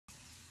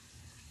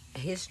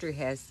history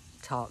has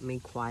taught me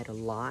quite a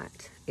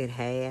lot. It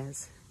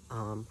has.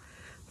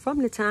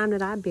 From the time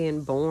that I've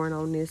been born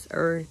on this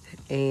earth,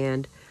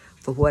 and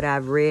for what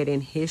I've read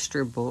in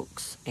history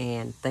books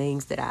and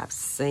things that I've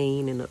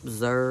seen and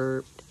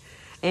observed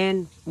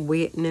and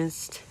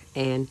witnessed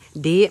and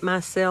did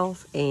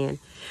myself and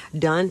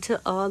done to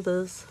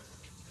others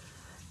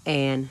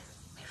and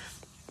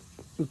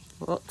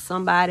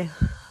somebody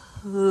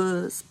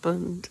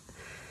husband.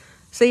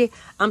 See,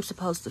 I'm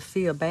supposed to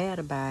feel bad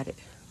about it.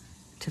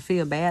 To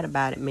feel bad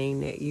about it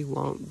means that you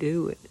won't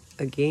do it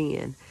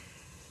again.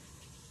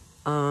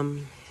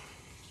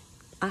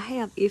 I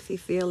have iffy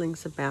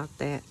feelings about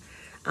that.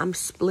 I'm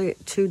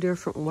split two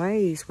different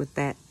ways with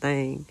that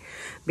thing,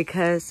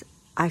 because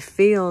I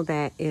feel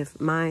that if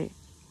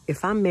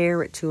I'm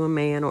married to a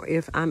man, or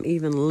if I'm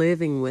even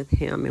living with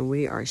him and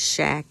we are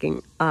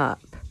shacking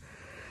up,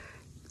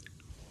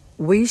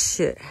 we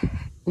should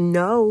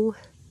know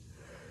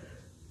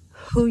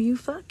who you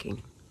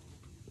fucking.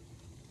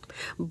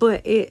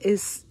 But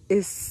it's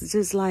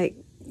just like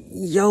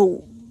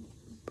your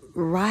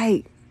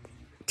right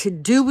to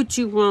do what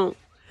you want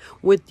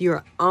with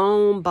your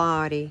own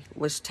body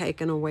was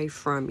taken away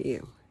from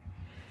you.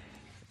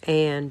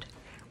 And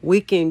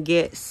we can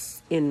get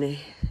in the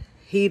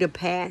heat of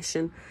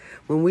passion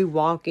when we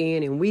walk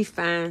in and we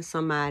find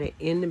somebody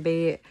in the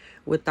bed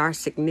with our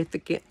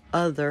significant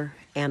other,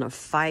 and a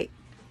fight,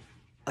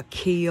 a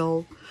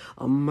kill,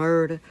 a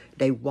murder.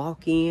 They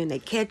walk in, they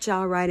catch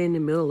y'all right in the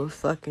middle of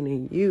fucking,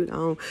 and you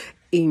don't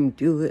even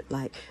do it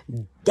like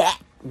that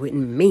with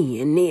me.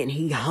 And then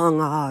he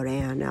hung all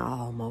down there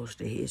almost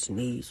to his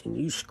knees, and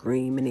you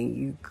screaming and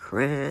you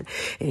crying,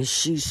 and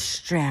she's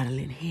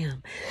straddling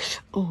him.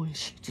 Oh, and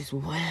she just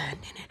whining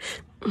it.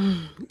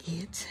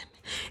 Get to me.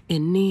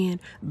 And then,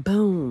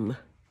 boom,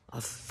 a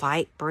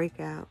fight break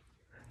out.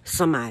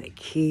 Somebody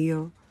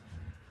kill.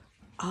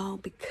 All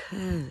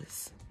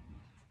because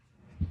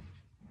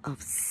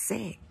of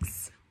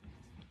sex.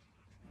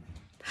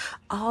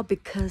 All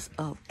because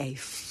of a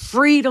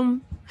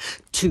freedom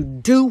to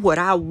do what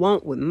I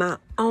want with my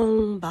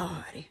own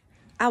body.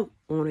 I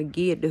want to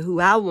give to who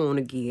I want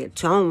to give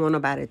to. I don't want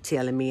nobody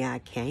telling me I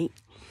can't.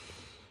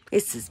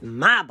 This is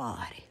my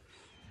body.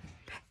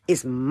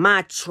 It's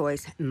my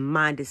choice,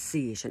 my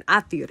decision.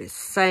 I feel the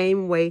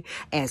same way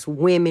as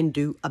women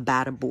do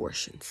about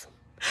abortions.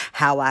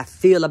 How I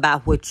feel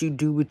about what you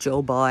do with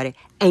your body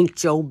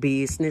ain't your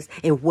business,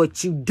 and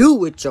what you do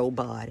with your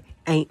body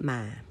ain't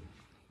mine.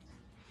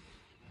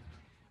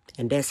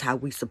 And that's how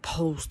we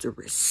supposed to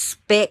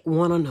respect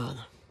one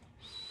another.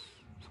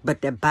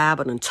 But the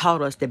Bible done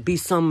taught us to be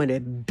some of the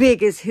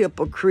biggest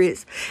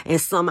hypocrites and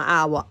some of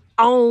our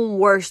own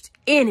worst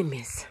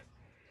enemies.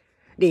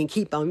 Then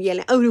keep on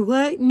yelling, oh, the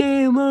white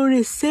man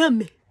wanna sell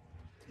me.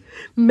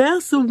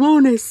 Massa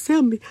wanna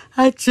sell me.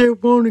 I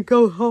just wanna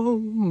go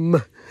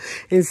home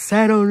and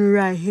sit on the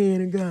right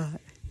hand of God.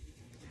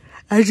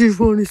 I just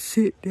wanna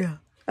sit there.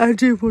 I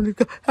just wanna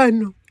go. I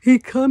know he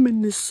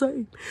coming to save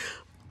me.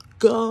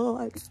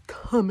 God's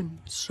coming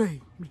to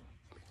save me.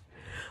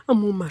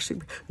 I'm on my shit.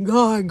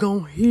 God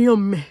gonna heal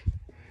me.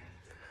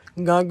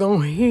 God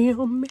gonna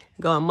heal me.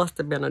 God must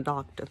have been a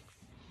doctor,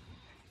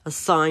 a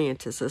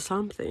scientist or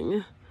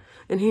something.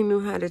 And he knew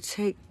how to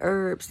take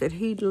herbs that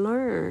he'd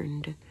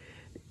learned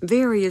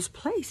various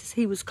places.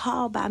 He was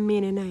called by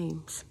many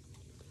names.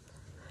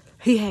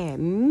 He had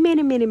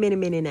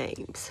many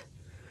names.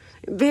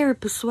 Very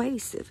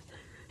persuasive.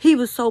 He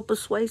was so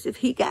persuasive,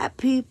 he got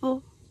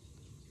people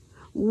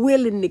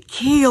willing to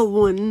kill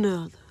one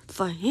another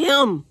for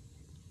him.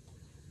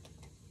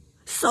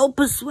 So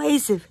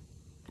persuasive.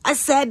 I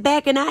sat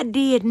back and I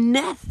did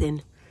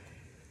nothing.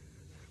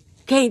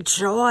 Can't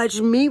charge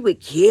me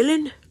with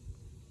killing.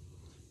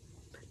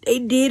 They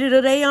did it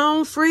of their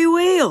own free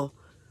will.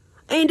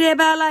 Ain't that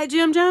about like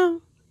Jim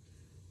Jones?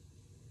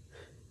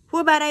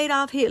 What about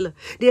Adolf Hitler?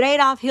 Did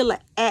Adolf Hitler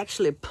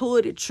actually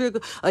pull the trigger,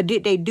 or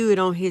did they do it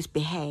on his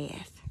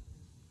behalf?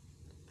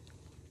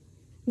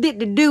 Did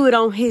they do it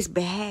on his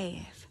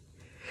behalf?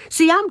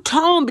 See, I'm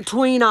torn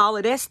between all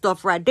of that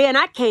stuff right there, and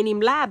I can't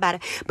even lie about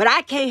it. But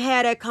I can't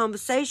have that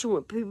conversation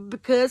with people,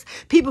 because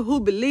people who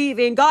believe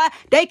in God,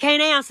 they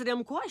can't answer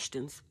them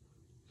questions.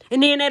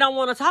 And then they don't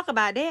want to talk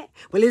about that.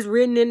 Well, it's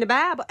written in the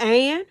Bible,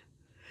 and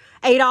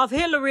Adolf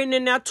Hitler written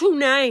in there too,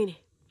 now, ain't it?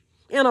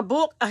 In a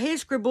book, a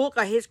history book.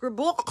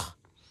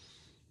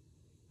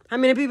 How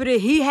many people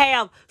did he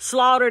have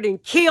slaughtered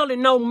and killed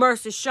and no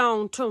mercy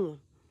shown to him?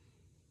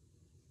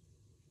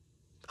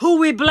 Who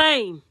we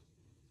blame?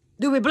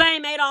 Do we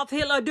blame Adolf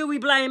Hitler, or do we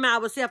blame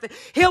ourselves?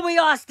 Here we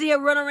are still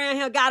running around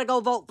here, gotta go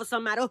vote for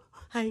somebody. Oh,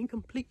 I ain't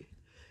complete.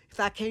 If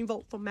I can't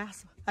vote for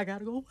Massa, I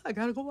gotta go.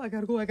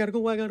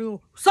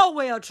 So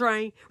well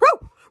trained. Woo!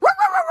 Woo,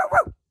 woo, woo, woo,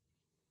 woo.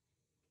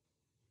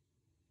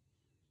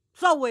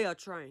 So well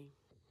trained.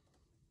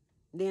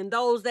 Then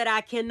those that I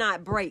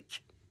cannot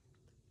break,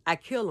 I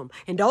kill them.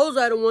 And those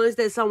are the ones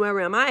that's somewhere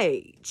around my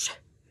age.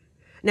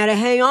 Now they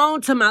hang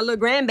on to my little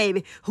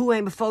grandbaby who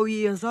ain't but 4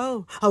 years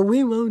old. Oh,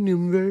 we want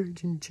them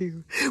virgin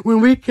children.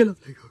 When we kill them,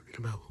 they go get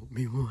them. I want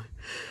me one.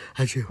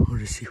 I just want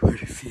to see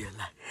what it feel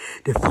like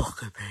to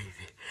fuck a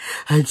baby.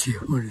 I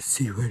just want to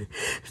see what it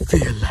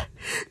feel like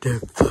to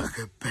fuck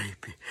a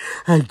baby.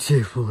 I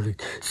just want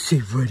to see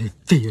what it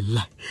feel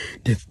like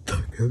to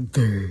fuck a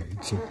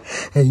virgin.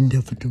 Ain't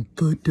never done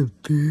fucked a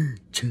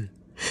virgin.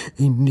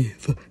 Ain't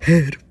never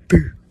had a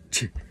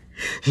virgin.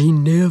 Ain't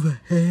never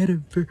had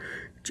a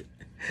virgin.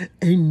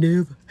 Ain't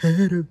never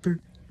had a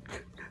virgin.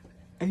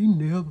 Ain't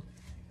never.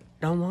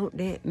 Don't want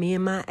that. Me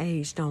and my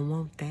age don't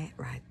want that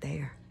right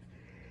there.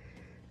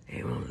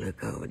 They won't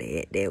look over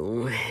there at that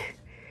one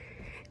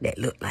that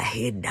look like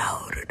his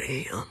daughter to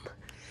him.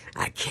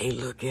 I can't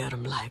look at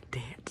him like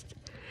that.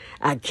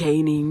 I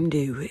can't even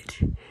do it.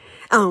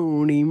 I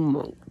don't even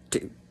want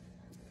to.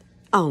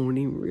 I don't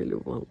even really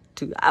want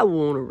to. I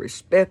want to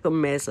respect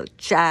them as a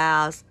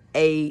child's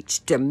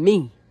age to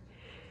me.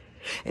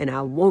 And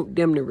I want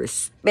them to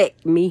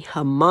respect me,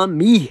 her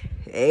mommy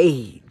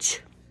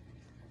age.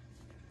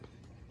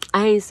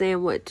 I ain't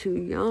saying what too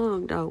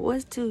young, though.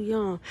 What's too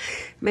young?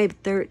 Maybe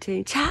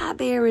 13.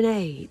 Childbearing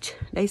age.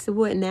 They said,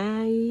 what,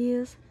 9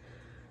 years?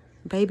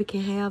 Baby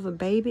can have a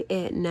baby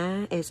at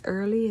 9, as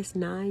early as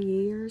 9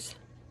 years.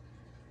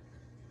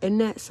 Isn't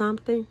that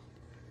something?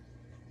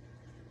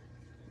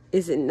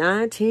 Is it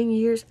 9, 10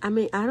 years? I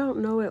mean, I don't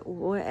know at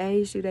what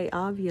age do they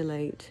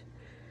ovulate.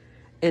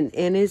 And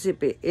is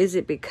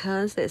it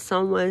because that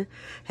someone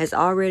has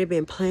already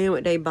been playing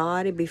with their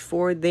body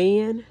before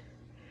then?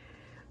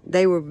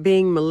 They were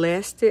being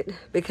molested,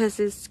 because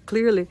it's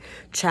clearly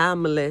child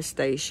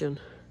molestation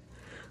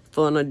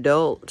for an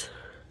adult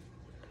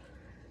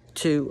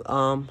to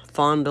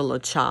fondle a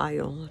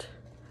child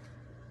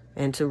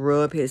and to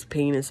rub his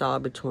penis all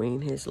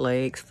between his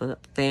legs for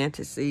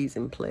fantasies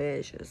and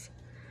pleasures.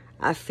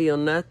 I feel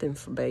nothing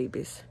for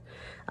babies.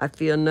 I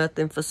feel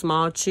nothing for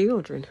small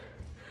children.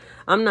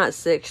 I'm not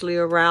sexually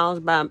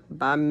aroused by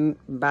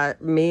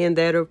men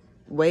that are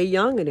way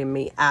younger than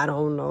me. I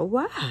don't know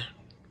why.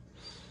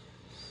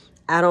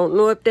 I don't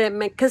know if that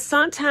makes, because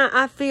sometimes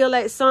I feel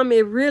like something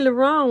is really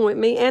wrong with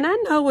me, and I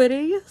know it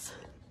is.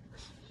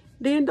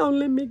 Then don't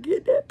let me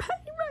get that pain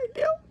right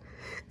there.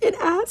 And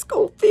eyes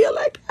gonna feel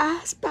like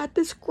eyes about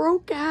to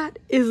stroke out.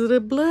 Is it a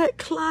blood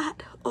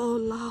clot? Oh,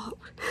 Lord.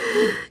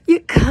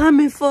 You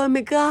coming for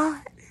me,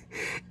 God?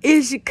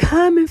 Is you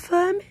coming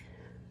for me?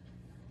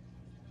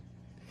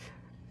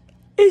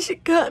 Is you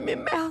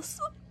coming,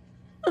 Master?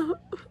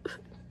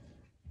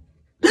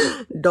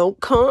 Don't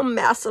come,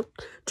 Master,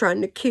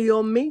 trying to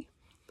kill me.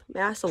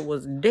 Master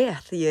was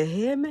death, you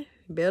hear me?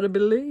 Better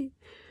believe.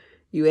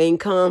 You ain't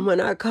come when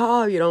I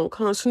call. You don't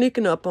come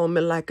sneaking up on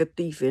me like a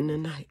thief in the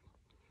night.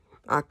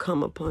 I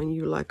come upon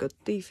you like a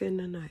thief in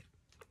the night.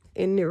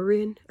 Isn't it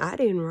written? I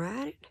didn't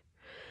write it.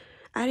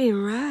 I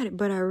didn't write it,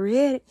 but I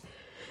read it.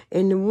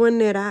 And the one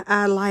that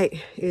I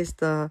like is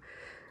the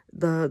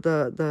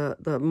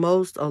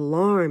most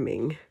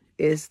alarming,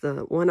 is the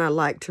one I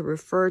like to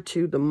refer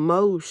to the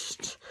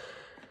most,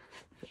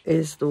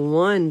 is the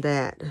one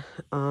that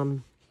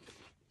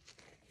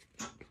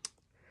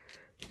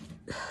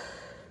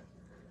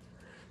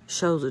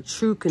shows a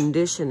true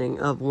conditioning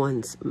of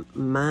one's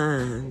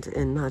mind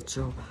and not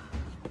your,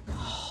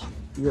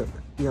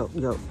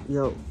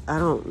 I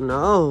don't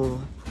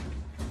know.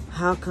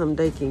 How come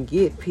they can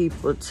get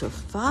people to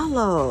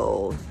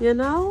follow, you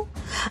know?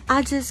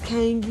 I just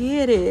can't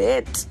get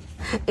it.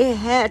 It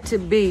had to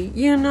be,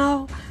 you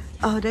know?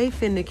 Oh, they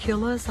finna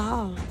kill us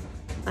all.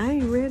 I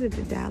ain't ready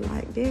to die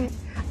like that.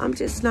 I'm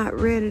just not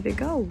ready to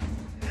go.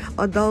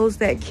 Or those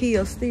that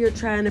kill still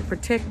trying to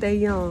protect their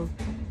young.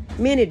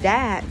 Many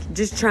died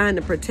just trying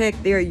to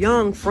protect their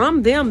young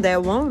from them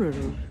that wanted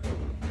them.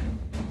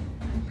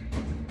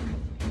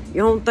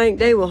 You don't think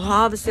they were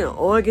harvesting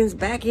organs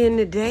back in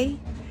the day?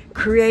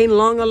 Creating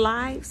longer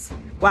lives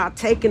while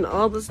taking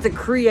others to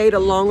create a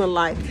longer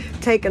life.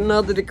 Take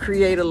another to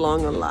create a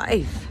longer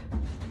life.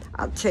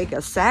 I'll take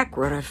a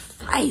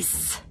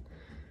sacrifice.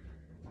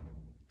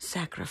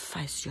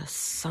 Sacrifice your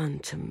son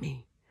to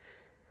me.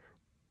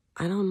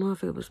 I don't know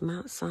if it was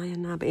Mount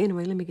Sinai, but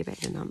anyway, let me get back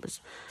to Numbers.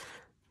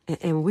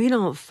 And we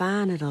don't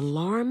find it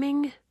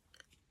alarming.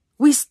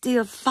 We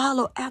still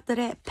follow after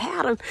that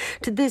pattern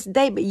to this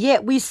day, but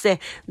yet we say,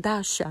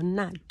 thou shalt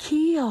not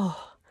kill.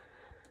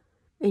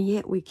 And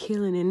yet we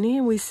killing, and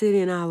then we sit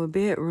in our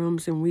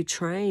bedrooms and we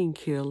train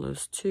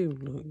killers too.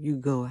 Look, you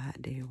go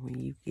out there when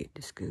you get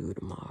to school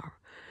tomorrow,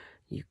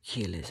 you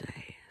kill his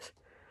ass.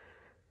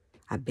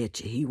 I bet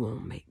you he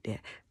won't make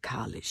that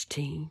college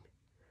team.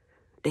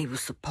 They were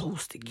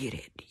supposed to get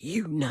at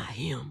you, not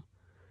him.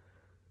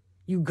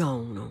 You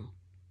gone on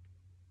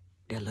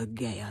that little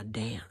gal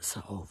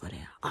dancer over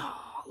there.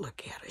 Oh,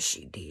 look at her,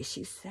 she did.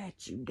 She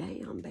sat you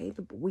down, baby,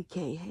 but we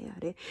can't have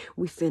that.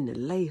 We finna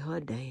lay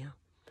her down.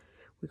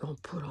 We're going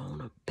to put her on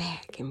her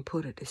back and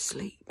put her to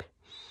sleep.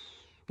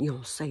 You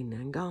don't say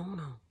nothing. Go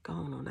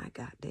on, I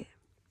got that.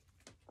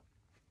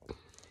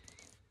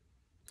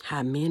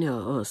 How many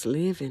of us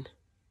living?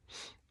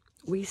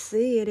 We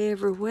see it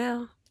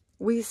everywhere.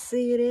 We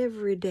see it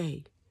every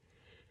day.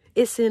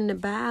 It's in the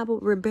Bible.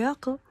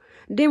 Rebecca,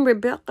 didn't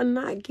Rebecca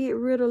not get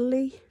rid of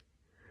Lee?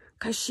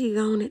 'Cause she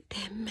wanted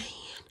that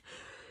man.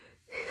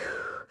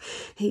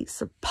 He's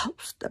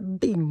supposed to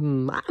be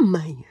my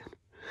man.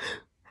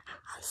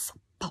 I'm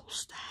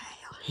supposed to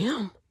have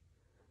him.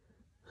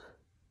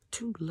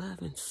 Two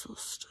loving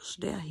sisters,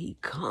 there he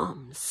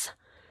comes.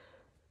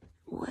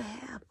 What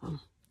happened?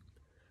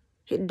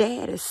 His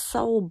daddy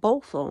sold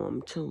both of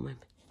them to me.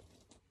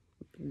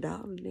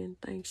 Daughter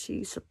didn't think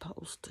she's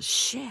supposed to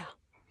share.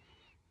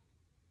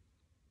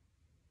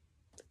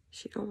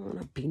 She don't want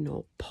to be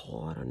no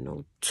part of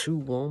no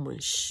two-woman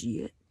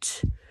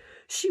shit.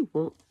 She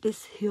want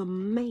this here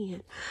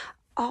man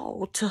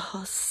all to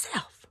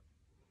herself.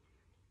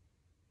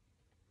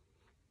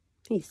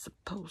 He's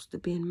supposed to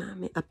be my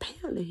man.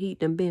 Apparently he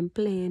done been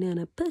playing in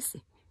a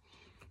pussy.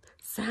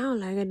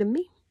 Sound like it to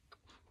me.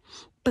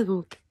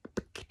 Boom,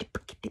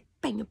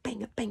 banger,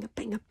 banger, banger,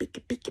 banger, picky,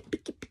 picky,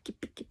 picky, picky,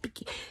 picky,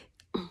 picky.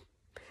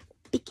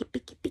 Picky,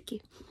 picky,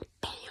 picky.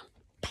 Bam,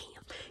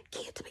 bam.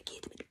 Get to me,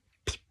 get to me.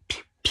 Pew,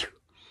 pew, pew.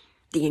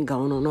 Then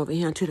going on over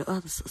here to the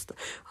other sister.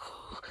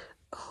 Oh,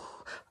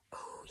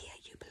 yeah,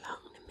 you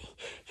belong to me.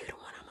 You the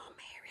one I'm gonna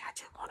marry. I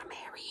just want to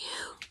marry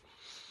you.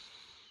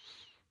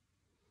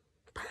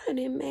 Probably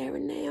didn't marry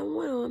now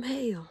one of them.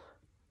 Hell,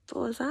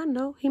 far as I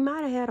know, he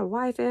might have had a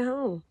wife at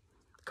home.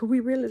 Because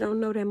we really don't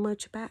know that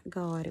much about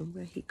God and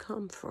where he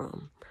come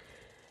from.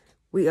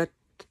 We are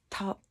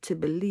taught to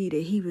believe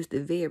that he was the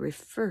very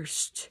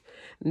first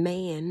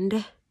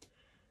man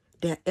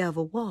there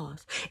ever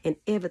was. And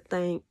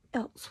everything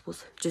else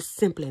was just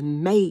simply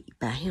made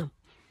by him.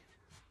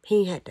 He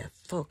ain't had to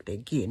fuck to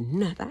get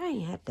nothing. I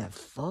ain't had to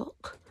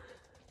fuck.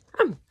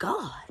 I'm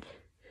God.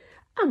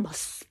 I'm a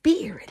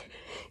spirit.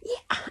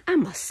 Yeah,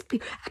 I'm a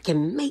spirit. I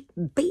can make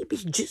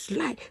babies just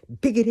like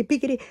biggity,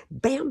 biggity,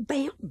 bam,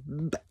 bam,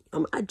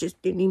 bam. I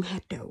just didn't even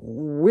have to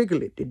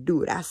wiggle it to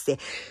do it. I said,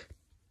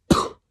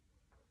 poof.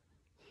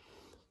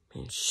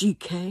 And she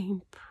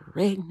came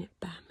pregnant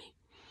by me.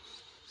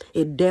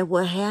 Is that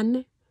what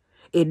happened?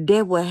 Is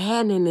that what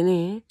happened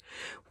then?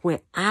 When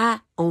I,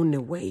 on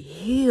the way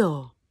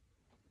here,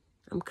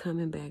 I'm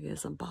coming back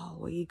as a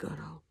bald eagle,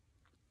 though.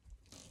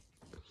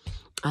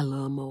 I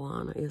love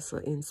Moana. It's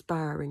an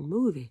inspiring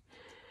movie.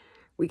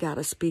 We got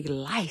to speak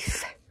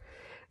life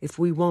if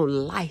we want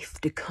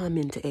life to come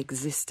into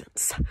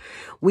existence.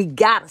 We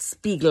got to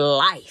speak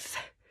life.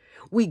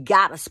 We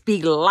got to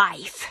speak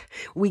life.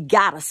 We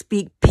got to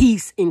speak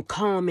peace and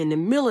calm in the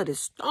middle of the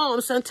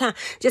storm sometimes.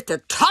 Just to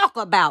talk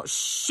about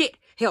shit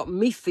help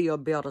me feel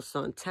better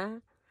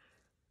sometimes.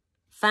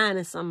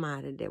 Finding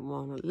somebody that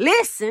want to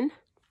listen,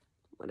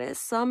 well, that's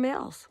something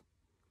else.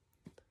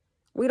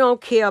 We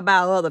don't care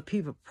about other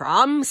people's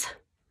problems.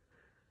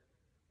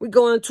 We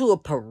go into a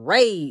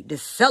parade to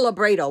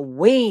celebrate a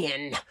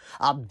win,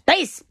 a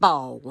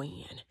baseball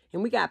win.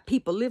 And we got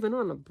people living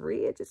on the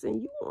bridges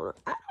and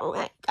I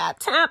ain't got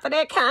time for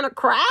that kind of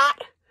crowd.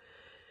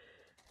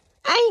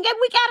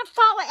 We got to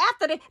follow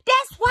after that.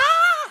 That's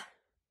why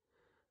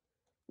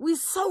we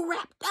so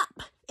wrapped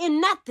up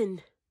in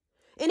nothing.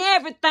 And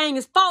everything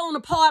is falling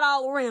apart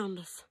all around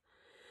us.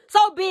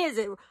 So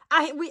busy.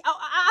 I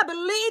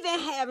believe in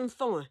having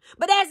fun.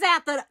 But that's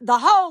after the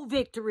whole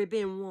victory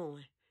been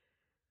won.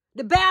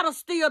 The battle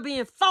still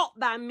being fought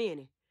by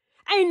many.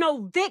 Ain't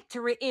no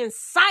victory in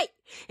sight.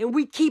 And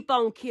we keep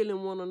on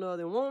killing one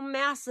another. And one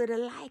master to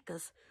like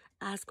us,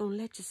 I was going to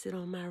let you sit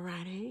on my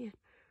right hand.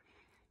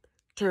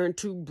 Turned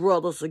two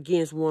brothers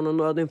against one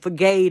another and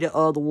forgave the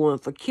other one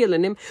for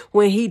killing him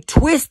when he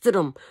twisted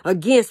them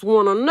against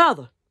one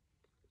another.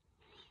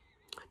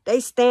 They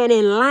stand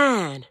in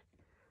line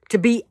to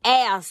be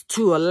heirs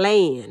to a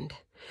land.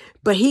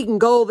 But he can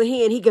go over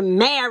here and he can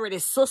marry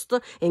his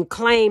sister and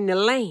claim the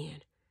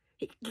land.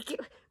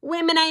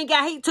 Women ain't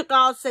got, he took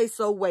all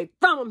say-so away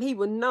from him. He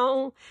was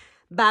known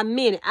by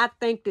many. I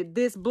think that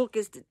this book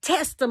is the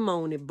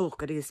testimony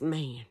book of this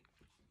man.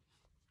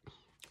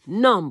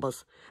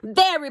 Numbers,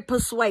 very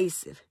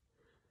persuasive.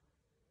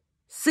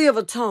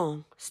 Silver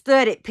tongue,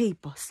 studied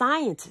people,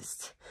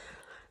 scientists.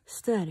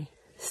 Studied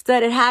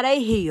how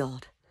they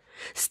healed.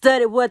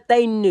 Studied what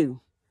they knew.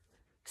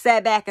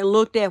 Sat back and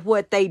looked at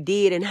what they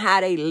did and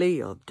how they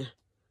lived.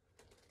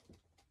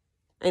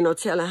 Ain't no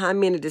telling how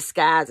many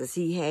disguises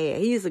he had.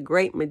 He's a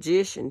great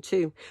magician,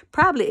 too.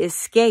 Probably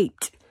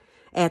escaped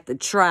at the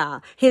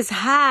trial. His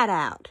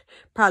hideout,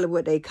 probably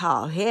what they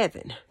call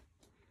heaven.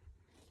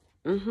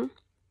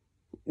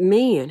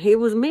 Men. He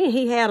was men.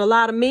 He had a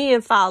lot of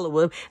men follow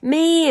him.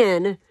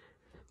 Men.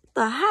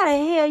 How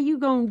the hell you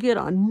gonna get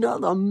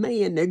another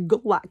man that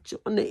go out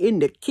in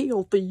the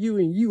kill for you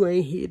and you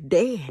ain't his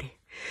daddy?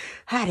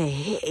 How the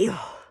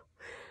hell?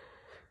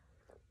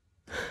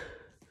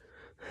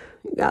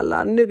 Got a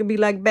lot of niggas be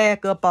like,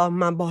 back up off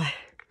my boy.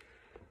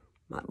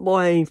 My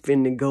boy ain't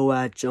finna go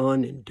out,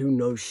 John, and do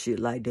no shit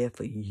like that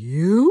for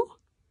you.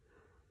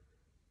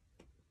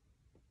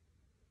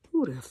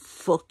 Who the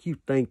fuck you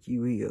think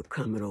you is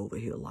coming over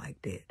here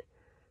like that?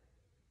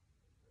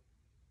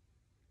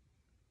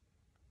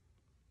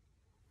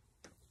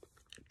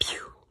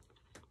 Pew.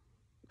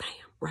 Bam.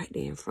 Right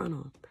there in front of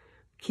him.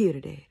 Kill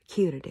the dad.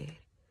 Kill the dad.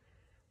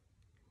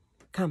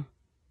 Come.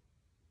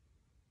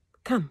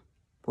 Come.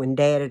 When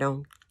daddy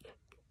don't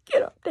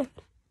get up, daddy.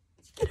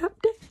 Get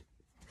up, daddy.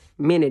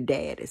 Many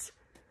daddies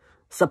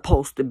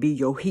supposed to be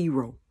your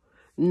hero.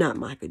 Not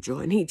Michael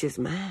Jordan. He just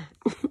mine.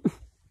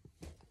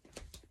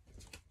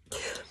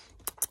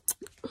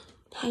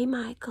 Hey,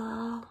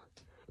 Michael.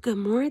 Good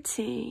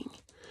morning.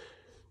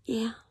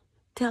 Yeah.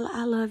 Tell her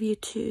I love you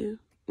too.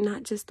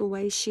 Not just the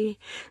way she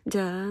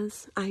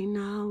does. I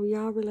know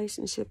y'all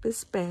relationship is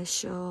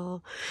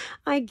special.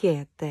 I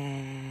get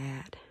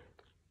that.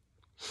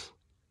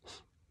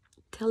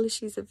 Tell her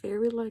she's a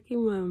very lucky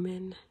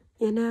woman,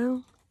 you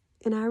know?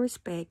 And I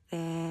respect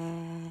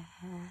that.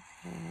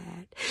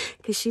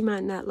 Because she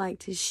might not like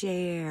to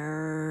share,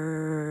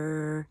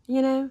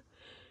 you know?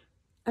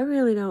 I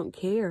really don't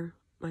care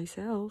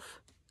myself.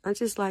 I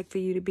just like for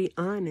you to be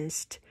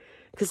honest.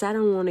 Because I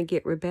don't want to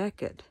get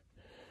Rebecca.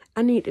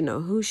 I need to know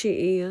who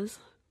she is.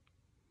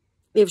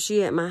 If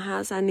she at my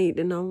house, I need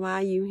to know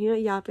why you here.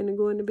 Y'all finna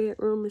go in the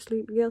bedroom and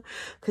sleep together?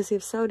 Because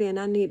if so, then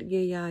I need to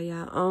give y'all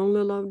y'all own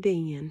little old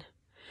den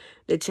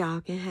that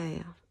y'all can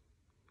have.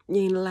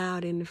 You ain't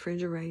allowed in the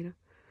refrigerator.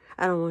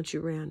 I don't want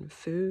you around the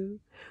food.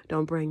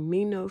 Don't bring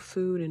me no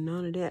food and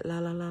none of that. La,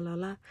 la, la, la,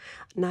 la.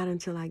 Not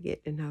until I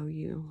get to know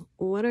you.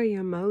 What are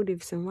your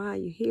motives and why are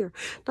you here?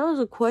 Those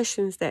are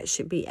questions that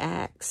should be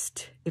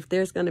asked if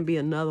there's going to be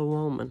another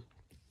woman.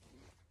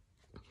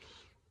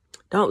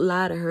 Don't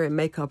lie to her and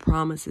make her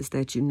promises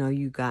that you know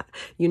you're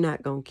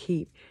not going to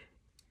keep.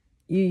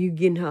 You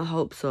getting her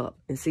hopes up.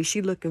 And see,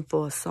 she looking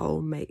for a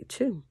soulmate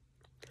too.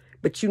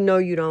 But you know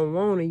you don't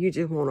want her. You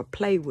just want to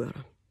play with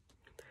her.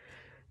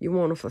 You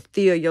want to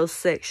fulfill your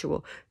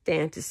sexual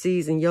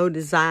fantasies and your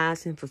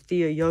desires and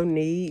fulfill your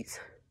needs.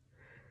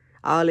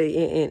 All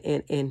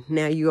it, and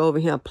now you over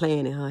here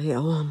playing in her hair.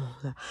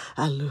 Oh,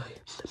 I love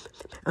you.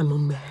 I'm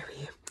going to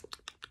marry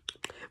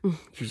you.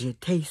 You just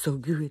taste so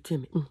good to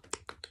me.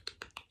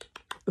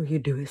 Oh, you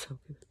do it so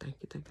good. Thank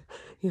you, thank you.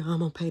 Yeah, I'm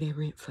going to pay that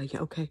rent for you,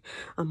 okay?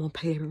 I'm going to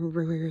pay that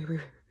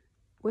rent.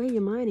 Where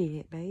your money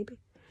at, baby?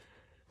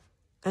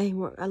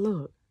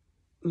 Look,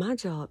 my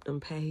job done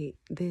paid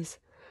this.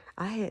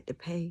 I had to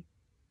pay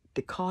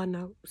the car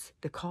notes,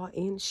 the car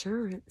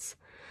insurance.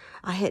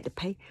 I had to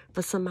pay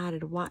for somebody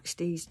to watch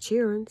these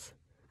children.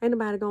 Ain't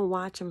nobody gonna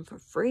watch them for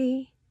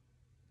free.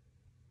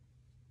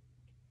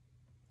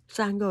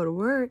 So I can go to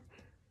work.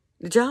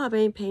 The job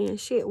ain't paying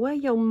shit. Where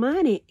your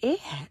money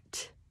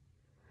at?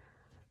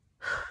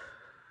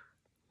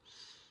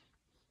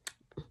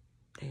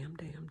 Damn.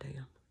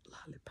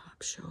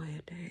 Lollipop sure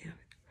had to have it.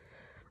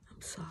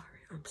 I'm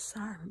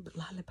sorry, but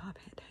Lollipop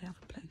had to have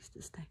a place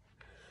to stay.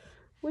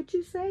 What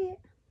you say?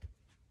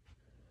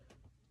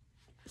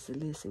 I said,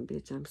 listen,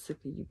 bitch, I'm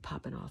sick of you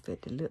popping off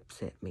at the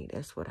lips at me.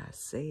 That's what I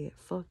said.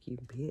 Fuck you,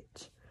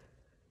 bitch.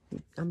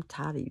 I'm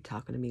tired of you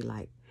talking to me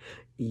like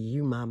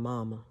you my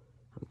mama.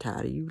 I'm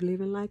tired of you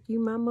living like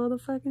you my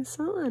motherfucking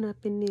son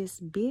up in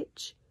this,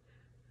 bitch.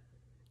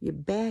 You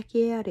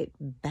backyarded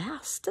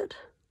bastard.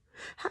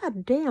 How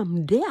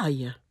damn dare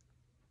you?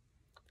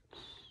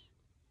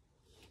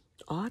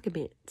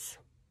 Arguments.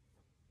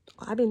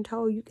 I've been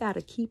told you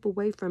gotta keep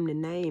away from the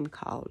name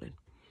calling.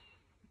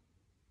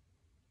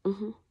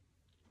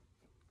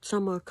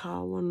 Some will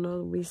call one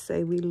another. We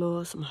say we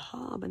love some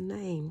horrible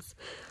names.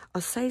 Or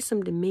say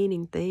some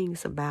demeaning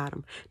things about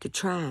them to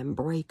try and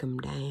break them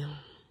down.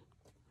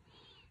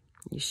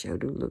 You sure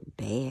do look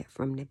bad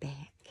from the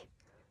back.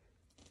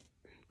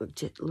 Look,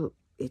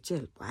 it's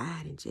just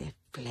wide and just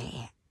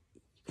flat.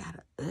 You got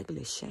an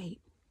ugly shape.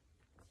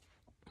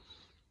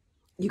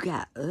 You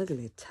got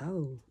ugly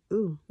toes.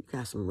 Ooh, you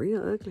got some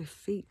real ugly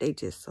feet. They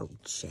just so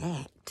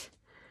jacked.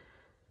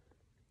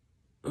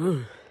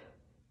 Man,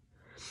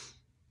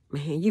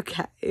 you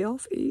got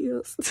elf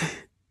ears.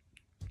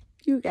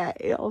 You got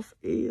elf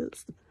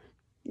ears.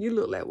 You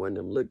look like one of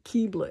them little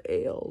Keebler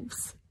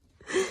elves.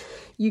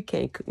 You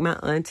can't cook. My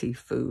auntie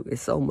food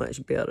is so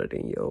much better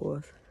than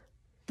yours.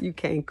 You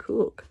can't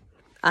cook.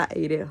 I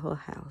ate at her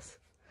house.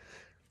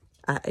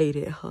 I ate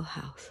it.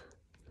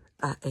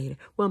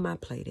 Where my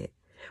plate at?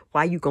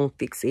 Why you gonna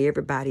fix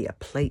everybody a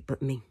plate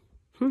but me?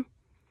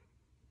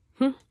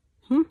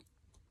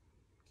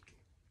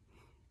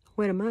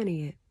 Where the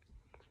money at?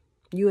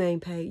 You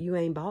ain't paid. You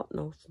ain't bought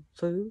no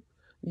food.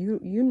 You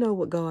know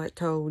what God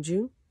told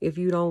you. If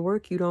you don't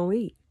work, you don't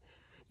eat.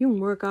 You can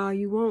work all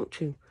you want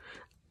to.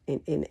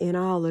 And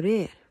all of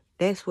that.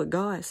 That's what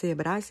God said.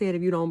 But I said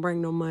if you don't bring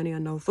no money or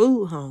no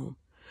food home,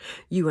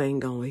 you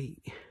ain't gonna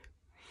eat.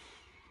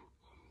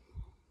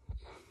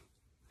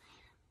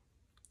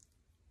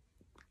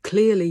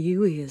 Clearly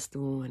you is the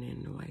one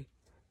in the way.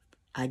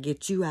 I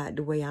get you out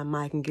the way, I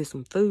might can get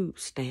some food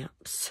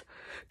stamps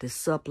to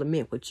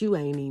supplement what you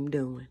ain't even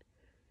doing.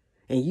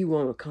 And you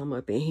want to come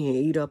up in here and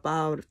eat up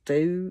all the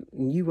food,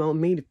 and you want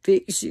me to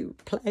fix you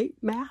a plate,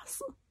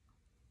 master?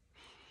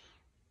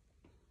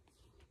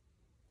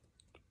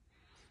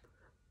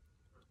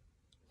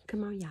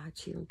 Come on, y'all,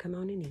 children. Come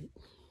on and eat.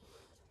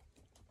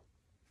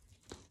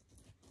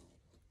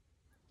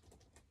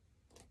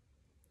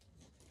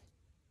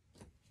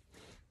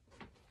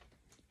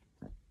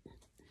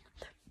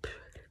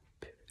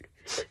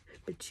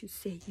 But you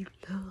said you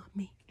love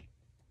me.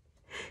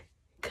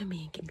 Come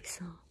here and give me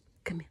some.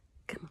 Come here.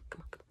 Come on,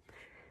 come on, come on.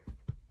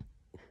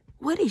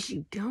 What is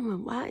you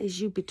doing? Why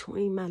is you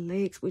between my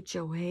legs with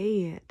your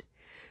head?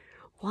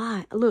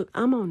 Why? Look,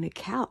 I'm on the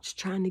couch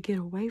trying to get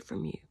away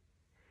from you.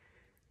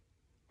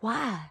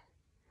 Why?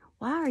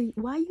 Why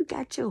you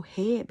got your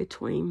head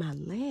between my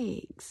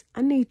legs?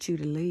 I need you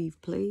to leave,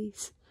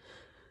 please.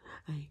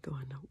 I ain't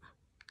going nowhere.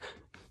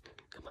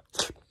 Come on.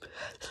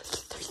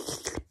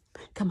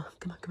 Come on,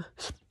 come on, come on.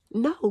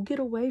 No, get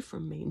away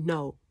from me.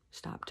 No.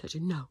 Stop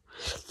touching. No.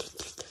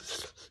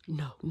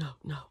 No, no,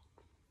 no.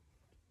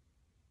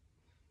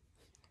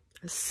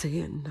 I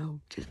said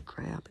no, just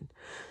grabbing.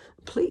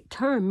 Please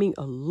turn me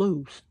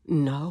loose.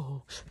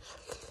 No.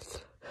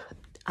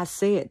 I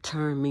said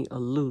turn me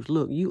loose.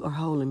 Look, you are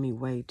holding me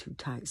way too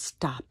tight.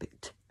 Stop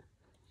it.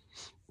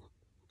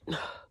 You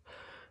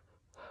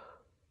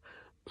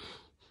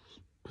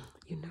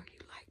know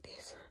you like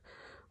this.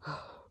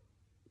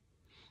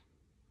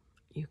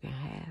 You can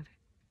have it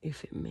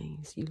if it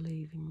means you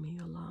leaving me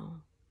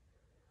alone.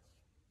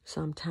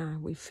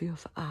 Sometimes we fear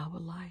for our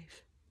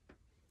life.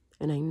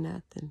 And ain't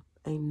nothing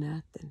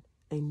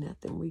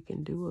we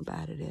can do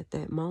about it at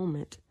that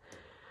moment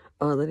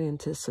other than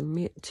to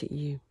submit to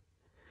you.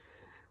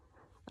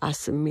 I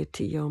submit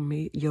to your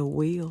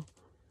will.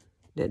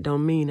 That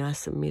don't mean I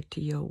submit to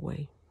your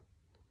way.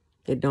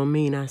 It don't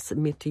mean I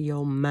submit to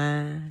your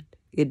mind.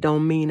 It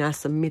don't mean I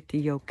submit to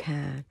your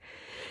kind.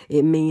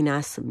 It mean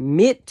I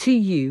submit to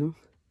you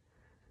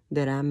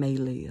that I may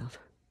live.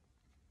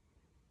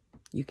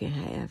 You can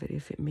have it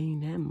if it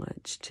mean that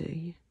much to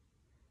you.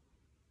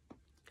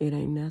 It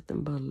ain't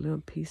nothing but a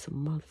little piece of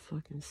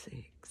motherfucking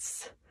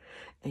sex.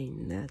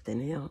 Ain't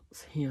nothing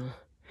else here.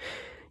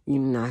 You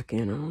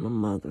knocking on a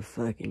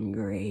motherfucking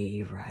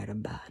grave right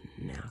about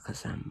now,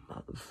 'cause I'm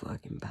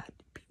motherfucking about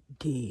to be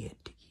dead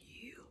to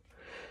you.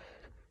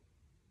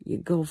 You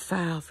go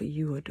file for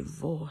you a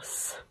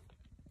divorce.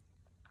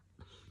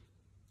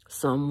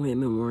 Some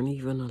women weren't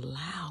even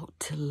allowed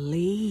to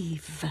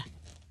leave.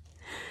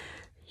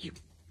 You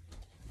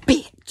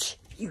bitch.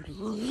 You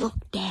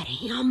looked at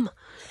him.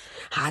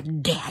 How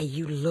dare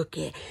you look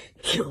at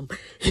him?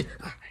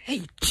 I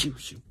hate you,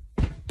 you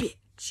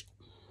bitch.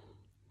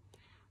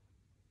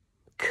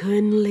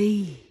 Couldn't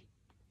leave.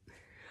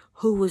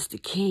 Who was the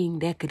king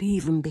that could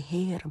even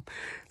behead him?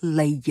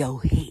 Lay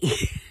your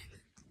head.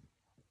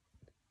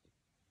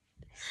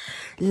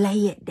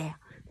 Lay it down.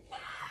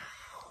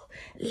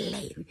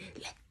 No.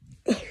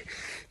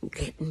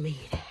 Let me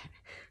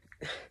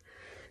that.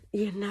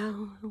 You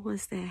know,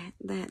 was that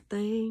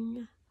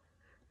thing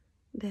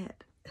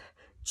that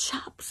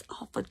chops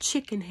off a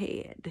chicken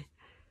head?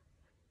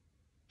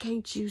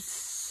 Can't you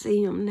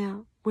see him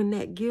now? When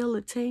that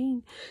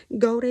guillotine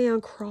go down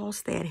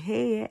across that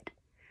head,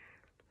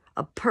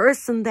 a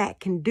person that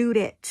can do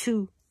that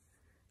to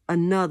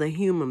another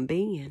human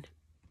being.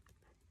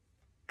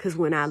 Because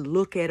when I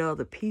look at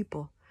other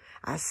people,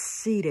 I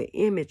see the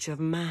image of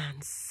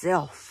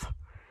myself.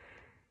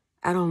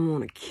 I don't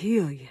want to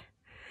kill you.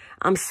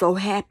 I'm so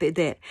happy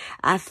that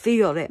I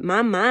feel that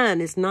my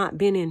mind has not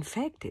been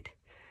infected.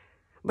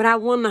 But I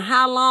wonder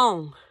how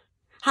long,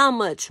 how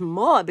much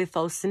more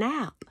before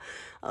snap.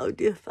 Oh,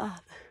 dear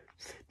Father,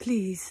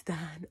 please,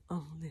 thine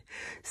only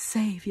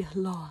Savior,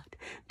 Lord,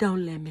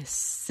 don't let me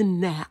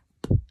snap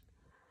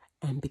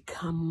and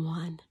become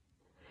one.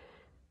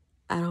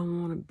 I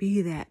don't want to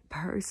be that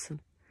person.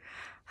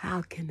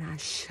 How can I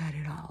shut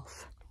it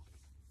off?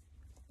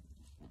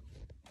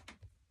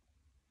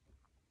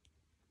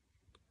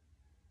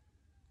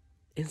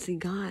 And see,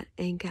 God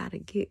ain't got to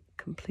get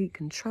complete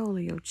control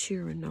of your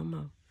children no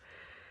more.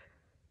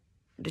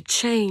 The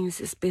chains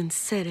has been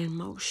set in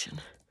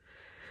motion.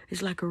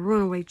 It's like a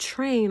runaway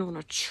train on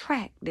a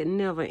track that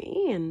never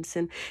ends,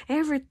 and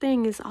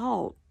everything is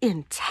all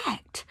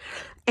intact.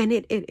 And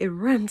it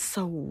runs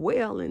so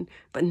well,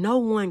 but no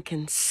one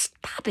can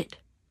stop it.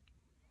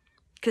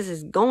 Because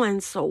it's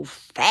going so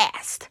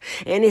fast.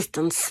 And it's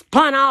done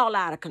spun all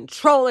out of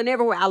control. And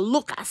everywhere I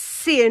look, I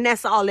see it. And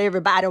that's all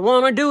everybody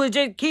want to do is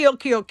just kill,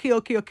 kill,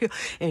 kill, kill, kill.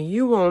 And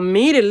you want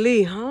me to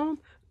leave home?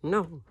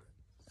 No.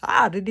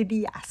 I'd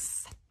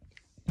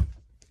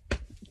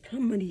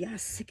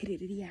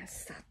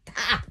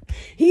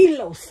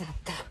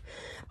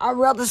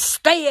rather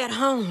stay at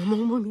home.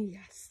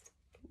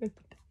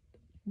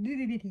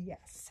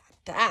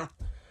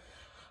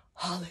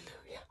 Hallelujah.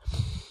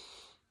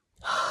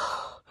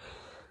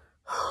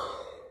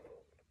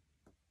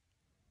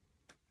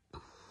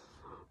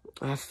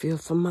 I feel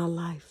for my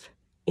life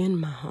in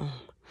my home.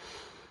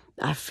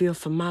 I feel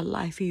for my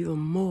life even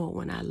more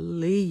when I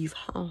leave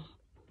home.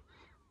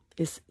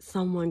 Is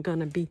someone going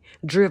to be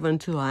driven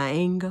to an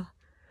anger?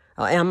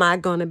 Or am I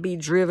going to be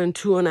driven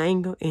to an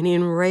anger and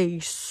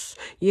enraged?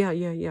 Yeah,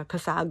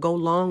 because I'll go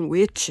along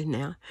with you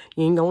now.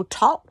 You ain't going to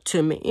talk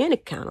to me any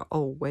kind of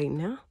old way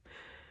now.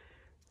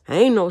 I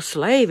ain't no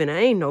slave and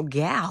I ain't no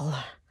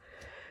gal.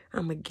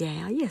 I'm a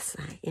gal. Yes,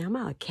 I am.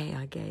 I'm a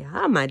gal.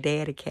 I'm my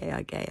daddy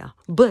gal.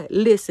 But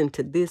listen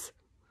to this.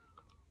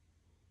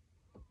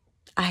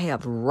 I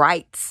have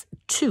rights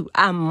too.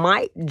 I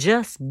might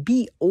just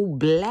be a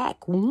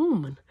black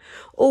woman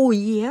or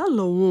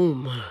yellow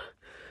woman.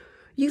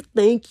 You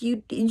think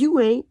you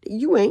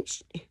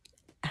ain't.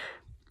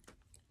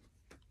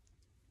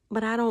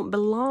 But I don't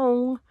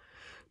belong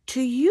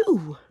to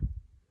you.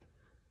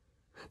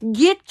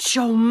 Get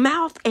your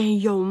mouth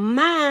and your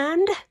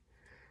mind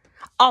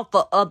off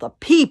of other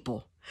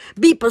people.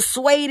 Be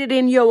persuaded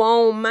in your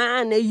own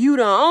mind that you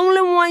the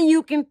only one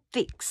you can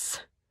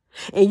fix.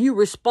 And you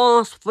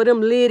responsible for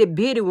them little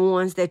bitty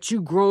ones that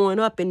you growing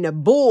up in the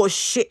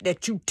bullshit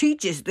that you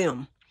teaches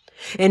them.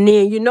 And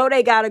then you know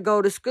they got to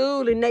go to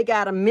school and they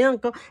got to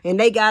mingle and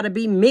they got to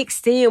be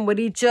mixed in with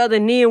each other.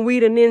 And then we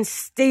done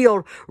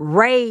instill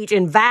rage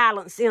and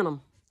violence in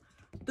them.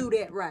 Do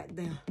that right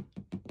there.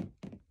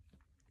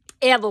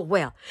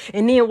 Everywhere.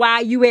 And then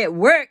while you at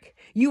work,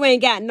 you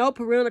ain't got no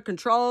parental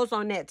controls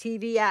on that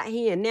TV out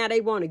here. And now they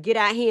want to get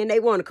out here and they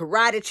want to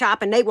karate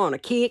chop and they want to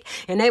kick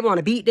and they want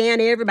to beat down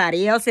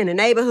everybody else in the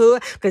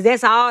neighborhood because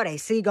that's all they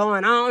see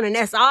going on and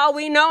that's all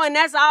we know and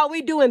that's all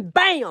we do and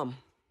bam.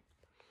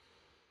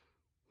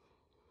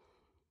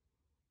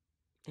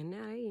 And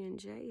now they in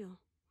jail.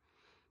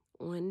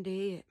 One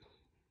dead.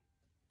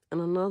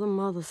 And another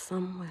mother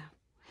somewhere.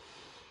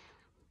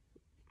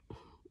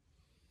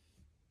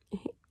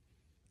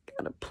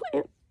 Got a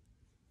plan.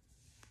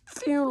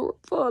 Funeral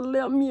for a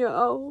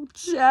 11-year-old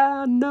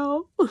child.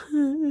 No. A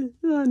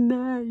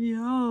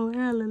 9-year-old.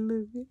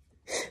 Hallelujah.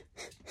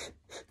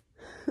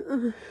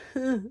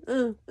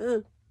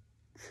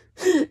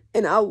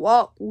 And I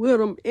walked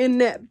with him in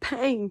that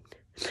pain.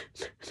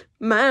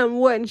 Mine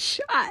wasn't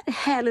shot,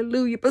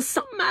 hallelujah, but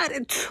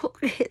somebody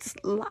took his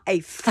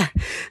life.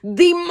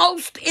 The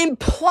most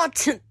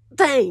important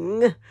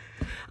thing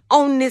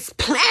on this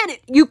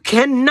planet, you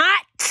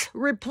cannot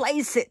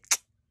replace it.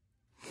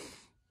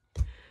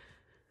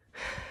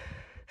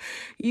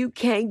 You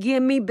can't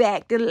give me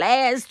back the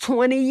last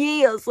 20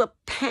 years of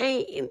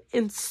pain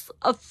and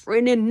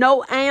suffering and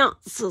no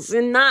answers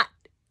and not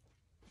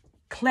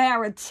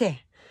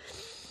clarity.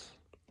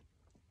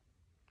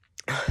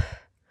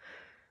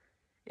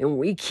 And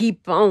we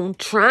keep on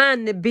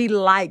trying to be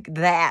like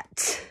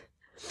that.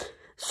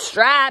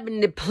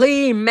 Striving to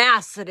please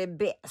Master the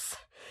best.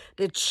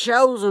 The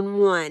chosen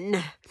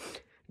one.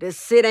 To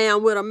sit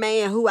down with a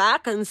man who I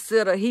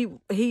consider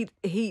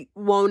he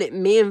wanted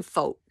men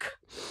folk.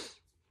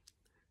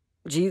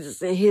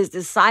 Jesus and his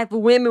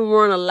disciple women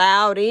weren't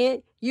allowed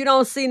in. You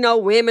don't see no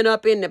women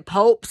up in the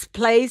Pope's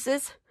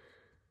places.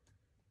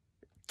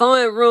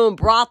 Fun room,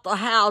 brothel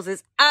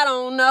houses. I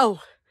don't know.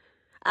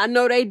 I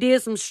know they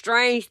did some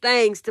strange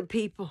things to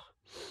people.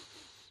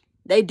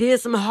 They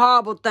did some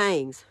horrible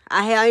things.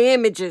 I have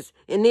images.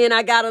 And then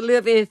I got to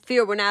live in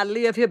fear when I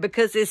live here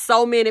because there's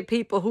so many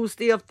people who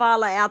still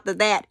follow after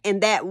that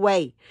in that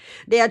way.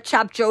 They'll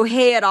chop your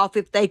head off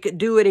if they could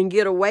do it and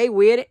get away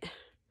with it.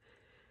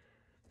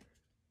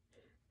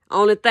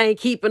 Only thing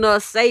keeping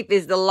us safe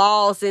is the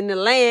laws in the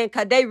land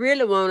because they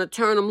really want to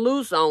turn them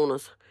loose on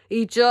us,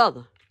 each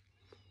other.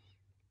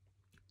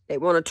 They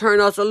want to turn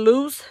us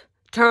loose.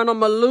 Turn them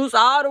loose.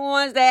 All the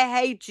ones that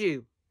hate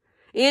you.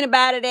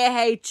 Anybody that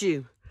hates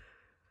you.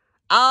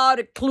 All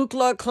the Ku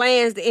Klux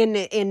Klans and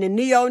the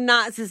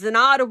neo-Nazis and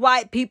all the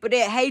white people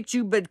that hate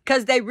you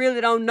because they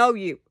really don't know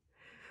you.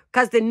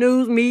 Because the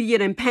news media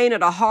done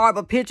painted a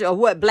horrible picture of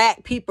what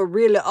black people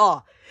really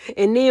are.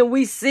 And then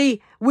we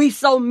see we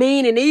so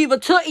mean and evil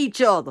to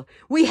each other.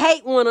 We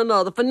hate one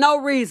another for no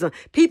reason.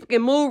 People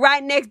can move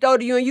right next door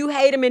to you and you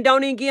hate them and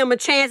don't even give them a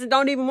chance and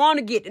don't even want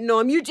to get to know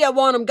them. You just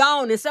want them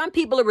gone. And some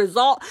people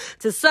resort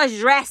to such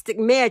drastic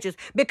measures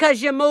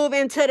because you move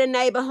into the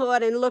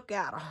neighborhood and look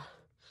at her.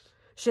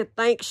 She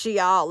thinks she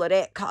all of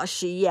that because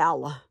she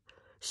yellow.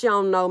 She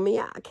don't know me,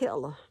 I'll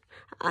kill her.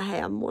 I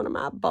have one of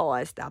my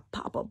boys that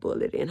pop a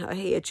bullet in her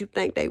head. You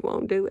think they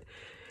won't do it?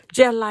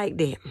 Just like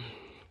that.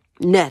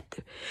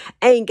 Nothing.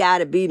 Ain't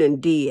gotta be done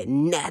did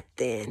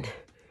nothing.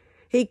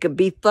 He could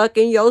be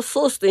fucking your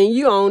sister and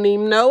you don't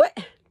even know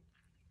it.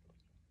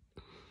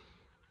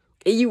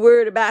 Are you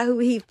worried about who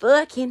he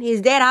fucking?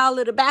 Is that all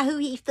it about who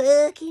he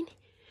fucking?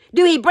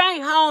 Do he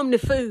bring home the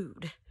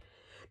food?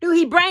 Do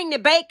he bring the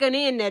bacon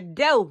in the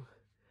dough?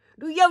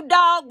 Do your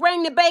dog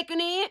bring the bacon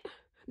in?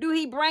 Do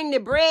he bring the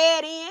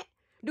bread in?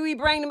 Do he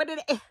bring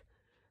the...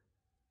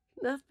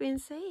 Enough been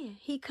said.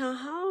 He come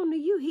home to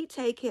you. He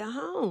take care of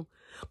home.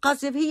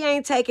 Because if he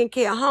ain't taking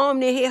care of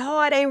home, then his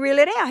heart ain't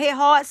really there. His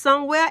heart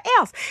somewhere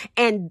else.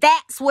 And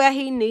that's where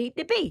he need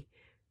to be.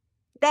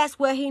 That's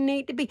where he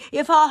need to be.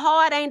 If her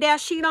heart ain't there,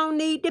 she don't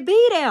need to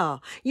be there.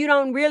 You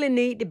don't really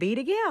need to be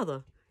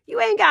together.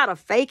 You ain't got to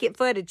fake it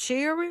for the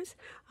children.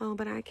 Oh,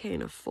 but I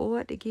can't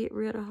afford to get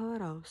rid of her,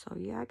 though. So,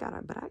 yeah, I got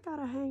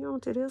to hang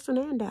on to this one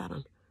and that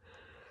one.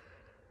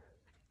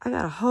 I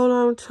got to hold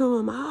on to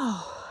them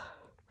all.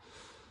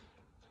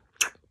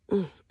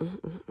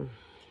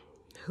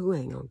 Who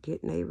ain't gonna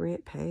get their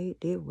rent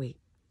paid this week?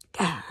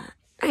 God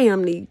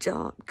damn these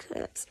job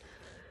cuts.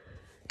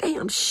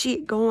 Damn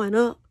shit going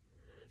up.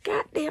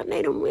 God damn,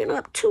 they done went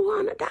up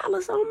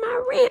 $200 on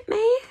my rent,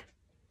 man.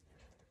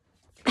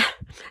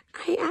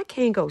 I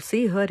can't go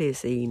see her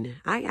this evening.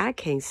 I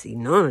can't see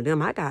none of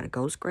them. I gotta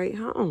go straight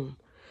home.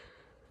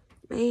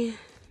 Man,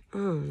 I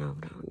don't know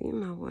though. You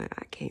know what?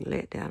 I can't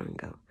let that one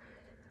go.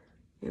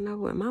 You know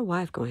what? My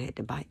wife gonna have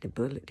to bite the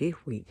bullet this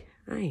week.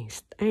 I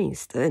ain't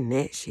studying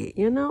that shit,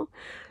 you know?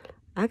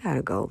 I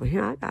gotta go over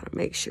here. I gotta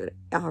make sure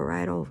that all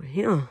right over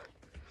here.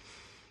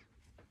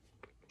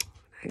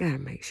 I gotta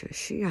make sure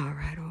she all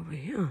right over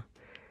here.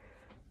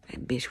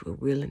 That bitch was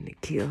willing to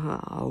kill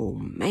her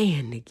old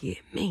man to get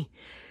me.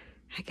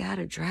 I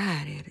gotta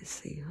drive there to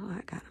see her.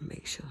 I gotta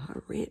make sure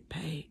her rent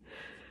paid.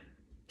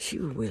 She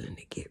was willing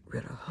to get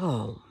rid of her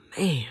old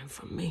man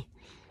for me.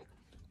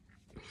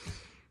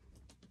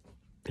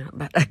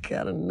 But I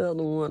got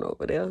another one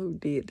over there who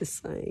did the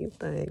same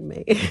thing,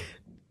 man.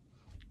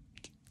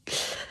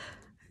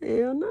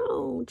 Hell no, I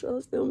don't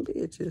trust them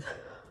bitches.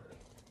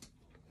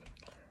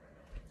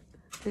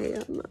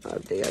 Hell no,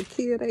 if they'll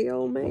kill their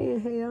old man,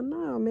 hell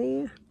no,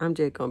 man. I'm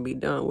just gonna be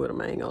done with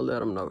them. I ain't gonna let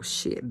them know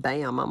shit.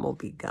 Bam, I'm gonna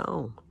be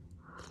gone.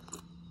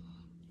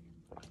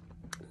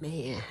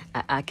 Man,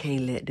 I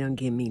can't let them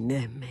give me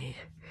nothing, man.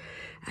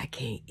 I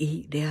can't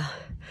eat there.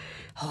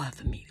 Hard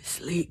for me to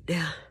sleep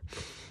there.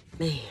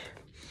 Man,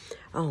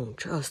 I don't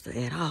trust her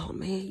at all,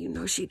 man. You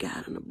know she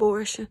got an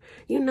abortion.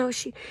 You know,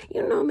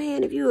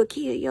 man, if you would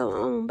kill your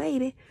own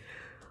baby,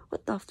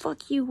 what the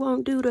fuck you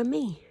won't do to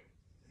me?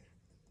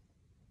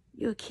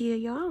 You'll kill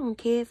your own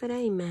kid if it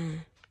ain't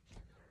mine.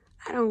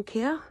 I don't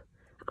care.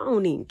 I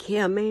don't even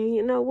care, man.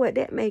 You know what?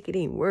 That make it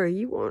even worse.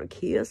 You want to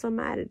kill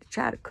somebody to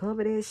try to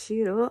cover that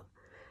shit up?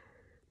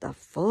 The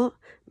fuck?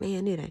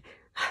 Man, it ain't.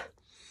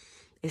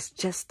 It's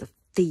just a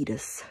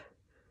fetus.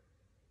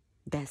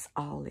 That's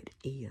all it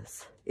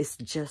is. It's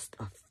just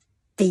a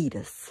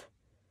fetus.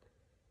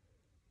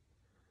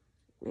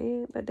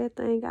 Man, but that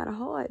thing got a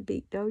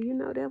heartbeat, though. You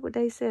know, that's what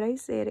they said. They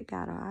said it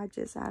got a, I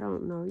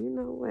don't know. You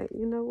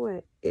know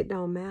what? It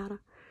don't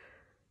matter.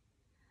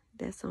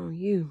 That's on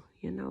you,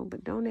 you know.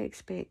 But don't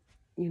expect,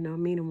 me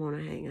to want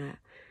to hang out.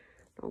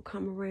 Don't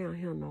come around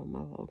here no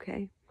more,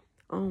 okay?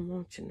 I don't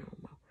want you no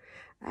more.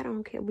 I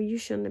don't care. Well, you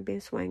shouldn't have been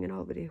swinging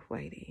over this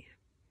way then.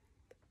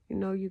 You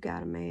know you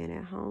got a man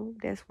at home.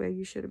 That's where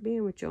you should have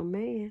been with your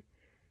man.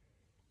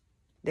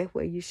 That's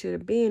where you should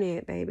have been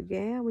at, baby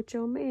gal, with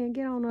your man.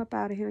 Get on up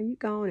out of here. You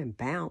go on and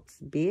bounce,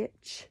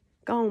 bitch.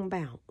 Go on,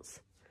 bounce.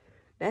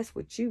 That's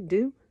what you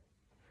do.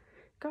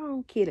 Go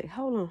on, kid it.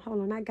 Hold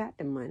on. I got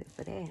the money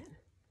for that.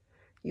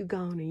 You go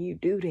on and you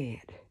do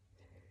that.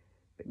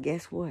 But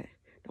guess what?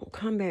 Don't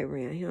come back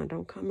around here.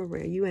 Don't come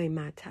around. You ain't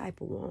my type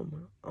of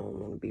woman. I don't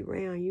want to be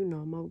around you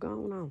no more. Go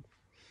on.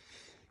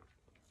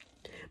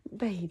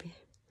 Baby,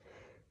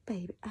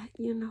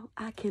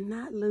 I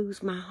cannot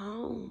lose my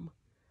home.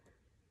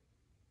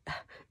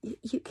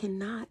 You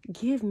cannot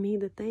give me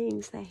the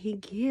things that he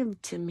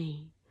give to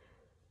me.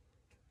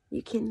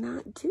 You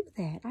cannot do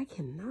that. I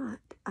cannot.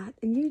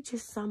 You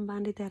just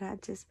somebody that I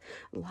just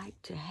like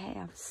to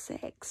have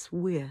sex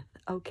with,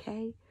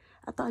 okay?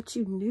 I thought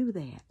you knew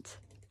that.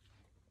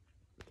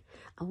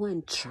 I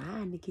wasn't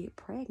trying to get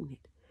pregnant.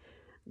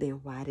 Then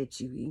why did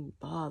you even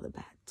bother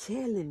about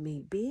telling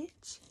me,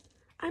 bitch?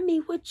 I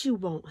mean, what you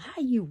want?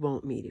 How you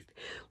want me to?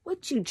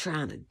 What you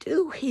trying to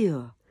do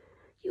here?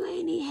 You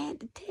ain't even had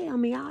to tell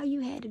me. All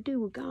you had to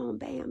do was go on,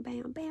 bam,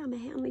 bam, bam,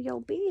 and handle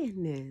your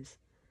business.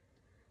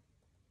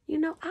 You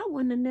know, I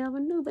wouldn't have never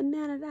knew, but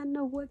now that I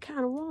know what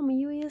kind of woman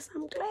you is,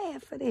 I'm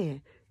glad for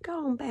that.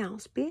 Go on,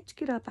 bounce, bitch.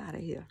 Get up out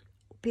of here.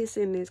 Piss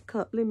in this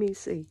cup. Let me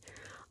see.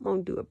 I'm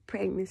going to do a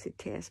pregnancy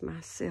test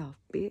myself,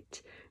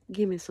 bitch.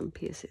 Give me some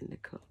piss in the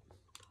cup.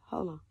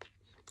 Hold on.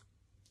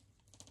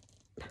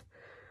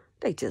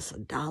 They just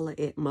 $1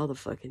 at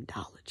motherfucking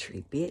Dollar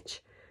Tree, bitch.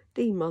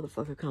 These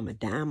motherfuckers come a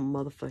dime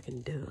a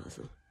motherfucking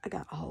dozen. I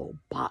got a whole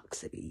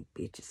box of these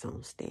bitches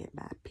on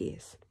standby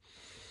piss.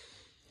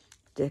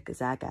 Just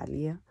because I got a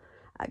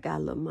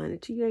little money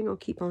too. You ain't gonna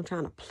keep on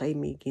trying to play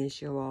me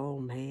against your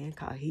old man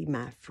cause he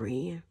my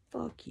friend.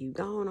 Fuck you.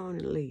 Go on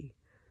and leave.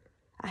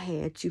 I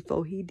had you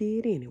before he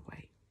did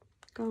anyway.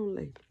 Go on,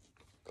 leave.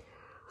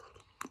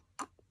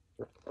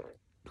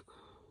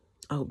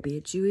 Oh,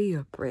 bitch, you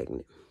is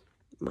pregnant.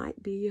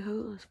 Might be your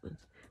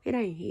husband's. It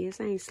ain't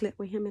his. I ain't slept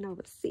with him in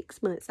over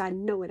 6 months. I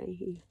know it ain't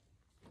his.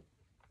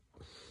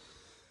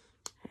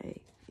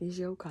 Hey, it's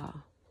your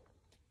call.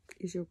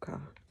 It's your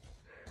call.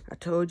 I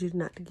told you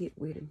not to get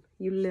with him.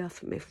 You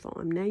left me for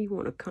him. Now you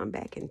want to come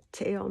back and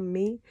tell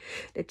me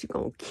that you're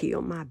going to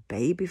kill my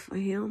baby for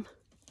him?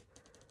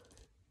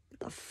 What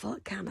the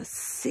fuck kind of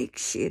sick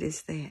shit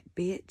is that,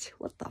 bitch?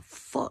 What the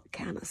fuck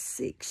kind of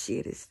sick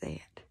shit is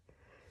that?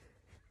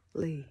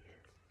 Leave.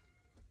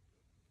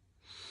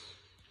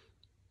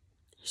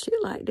 Shit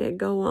like that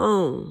go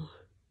on.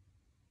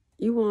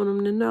 You want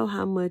them to know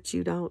how much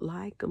you don't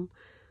like them.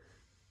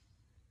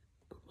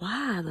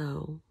 Why,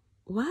 though?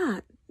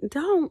 Why?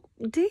 Don't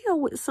deal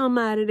with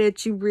somebody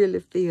that you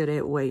really feel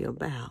that way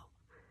about.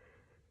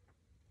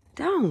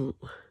 Don't.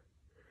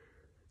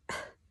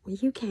 Well,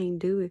 you can't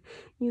do it.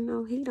 You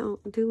know, he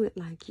don't do it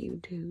like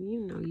you do. You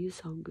know, you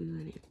so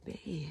good in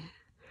bed.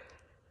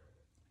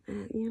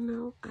 You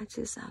know, I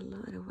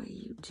love the way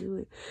you do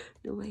it,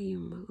 the way you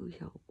move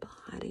your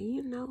body,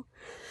 you know.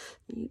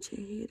 You just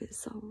hit it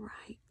so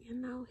right, you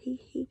know.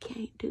 He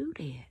can't do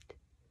that.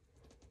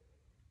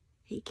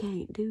 He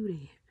can't do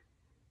that.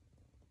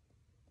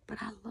 But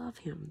I love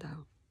him,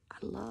 though. I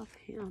love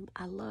him.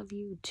 I love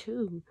you,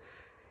 too.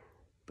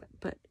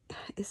 But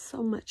it's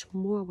so much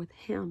more with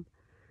him.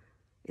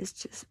 It's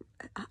just,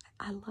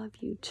 I love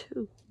you,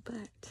 too.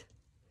 But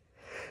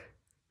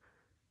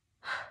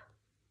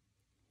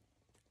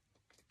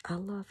I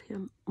love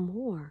him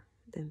more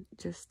than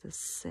just the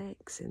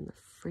sex and the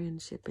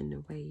friendship and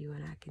the way you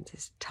and I can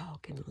just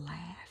talk and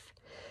laugh.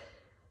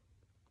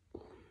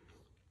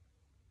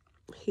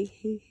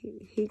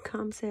 He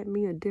comes at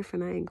me a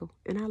different angle,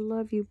 and I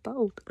love you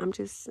both. I'm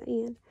just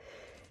saying,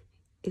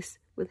 it's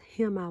with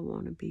him I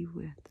want to be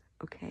with,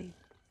 okay?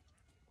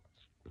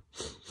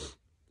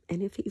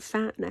 And if he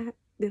find out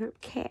that I'm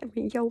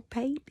carrying your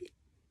baby,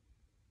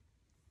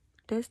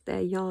 that's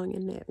that young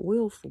and that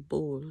willful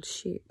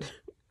bullshit.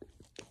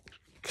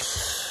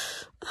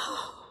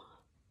 Oh,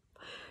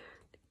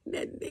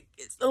 that dick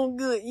is so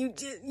good.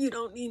 You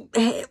don't even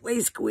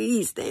halfway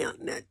squeeze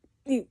down that.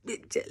 You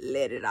just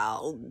let it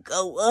all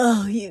go.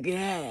 Oh, you can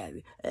have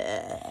it.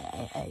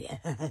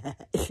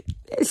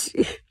 That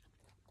shit.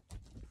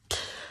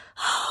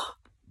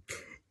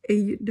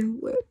 And you know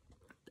what?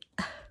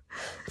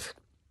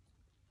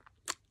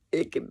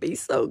 It can be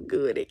so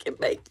good. It can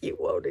make you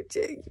want to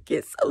just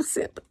get so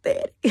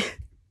sympathetic.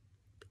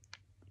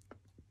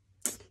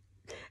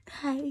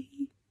 Hey,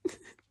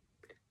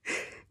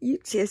 you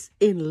just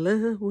in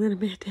love with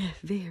them at that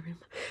very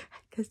moment.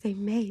 Because they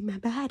made my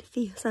body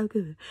feel so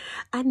good.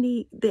 I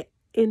need that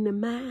in the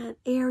mind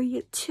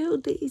area too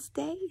these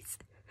days.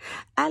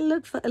 I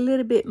look for a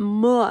little bit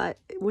more.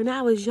 When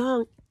I was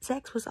young,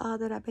 sex was all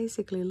that I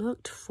basically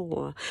looked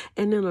for.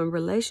 And then a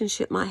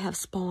relationship might have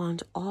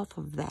spawned off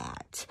of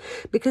that.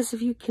 Because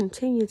if you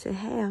continue to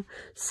have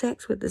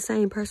sex with the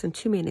same person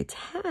too many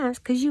times,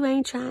 because you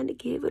ain't trying to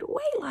give it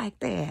away like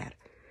that.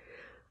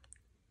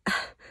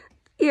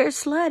 You're a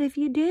slut if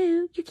you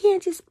do. You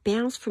can't just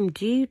bounce from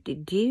dude to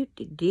dude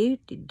to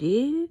dude to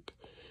dude.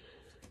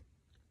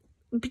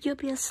 But you'll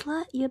be a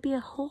slut, you'll be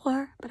a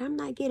whore, but I'm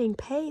not getting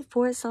paid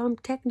for it, so I'm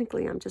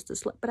just a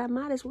slut. But I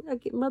might as well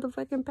get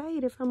motherfucking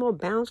paid if I'm gonna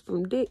bounce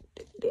from dick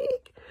to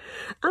dick.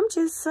 I'm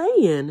just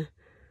saying,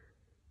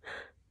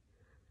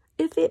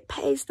 if it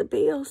pays the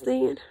bills,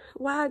 then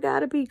why I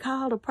gotta be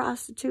called a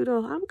prostitute?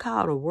 Or I'm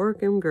called a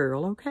working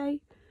girl, okay?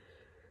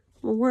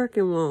 I'm a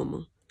working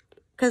woman.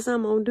 Because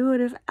I'm going to do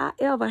it if I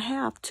ever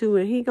have to.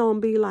 And he going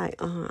to be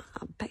like, I'll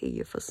pay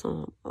you for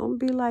some. I'm going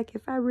to be like,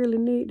 if I really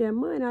need that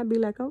money, I'll be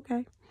like,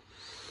 okay.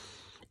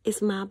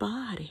 It's my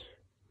body.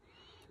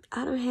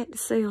 I don't have to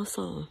sell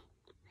some.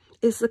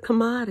 It's a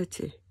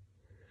commodity.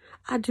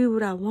 I do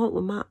what I want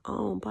with my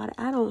own body.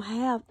 I don't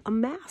have a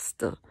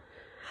master.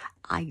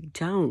 I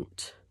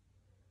don't.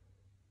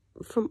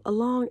 From a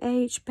long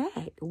age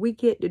back, we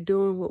get to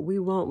doing what we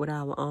want with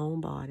our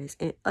own bodies.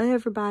 And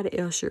everybody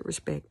else should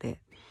respect that.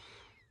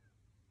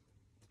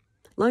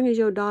 Long as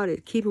your daughter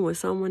is keeping with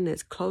someone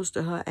that's close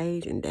to her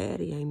age and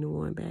daddy ain't the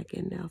one back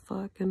in there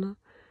fucking her,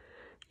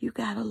 you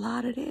got a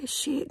lot of that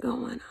shit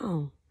going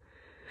on.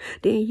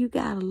 Then you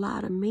got a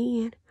lot of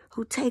men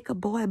who take a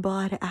boy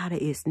body out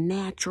of its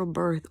natural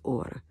birth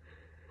order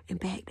and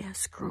back there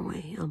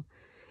screwing him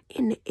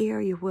in the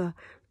area where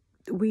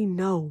we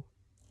know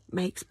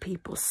makes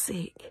people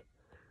sick.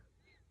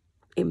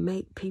 It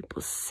make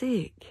people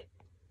sick.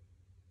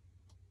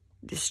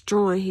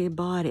 Destroying his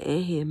body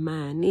and his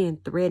mind, then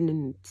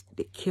threatening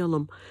to kill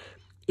him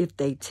if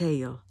they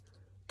tell.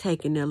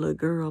 Taking their little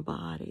girl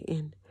body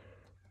and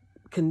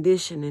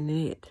conditioning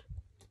it.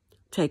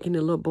 Taking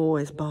the little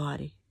boy's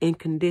body and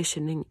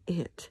conditioning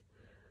it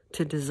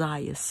to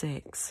desire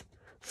sex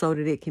so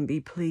that it can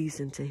be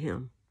pleasing to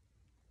him.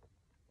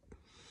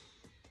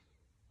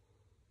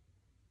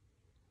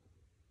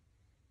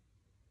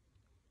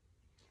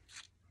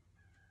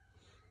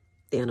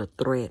 Then to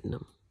threaten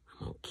them.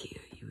 I'm going to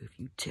kill you if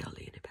you tell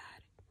anybody.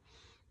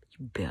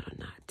 You better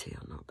not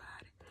tell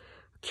nobody.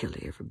 I'll kill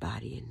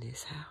everybody in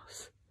this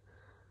house.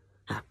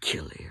 I'll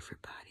kill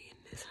everybody in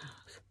this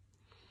house.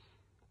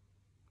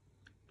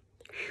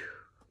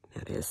 Whew.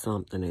 Now there's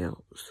something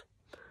else.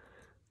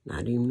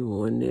 Not even the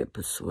one that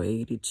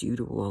persuaded you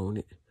to want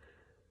it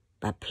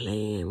by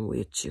playing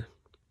with you.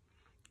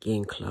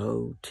 Getting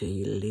close to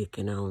you,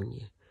 licking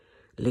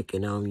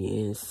on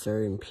you in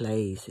certain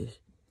places.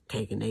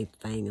 Taking their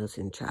fingers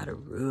and try to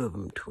rub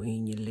them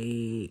between your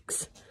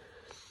legs.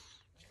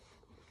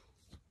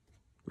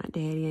 My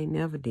daddy ain't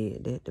never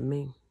did that to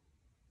me.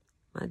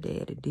 My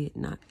daddy did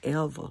not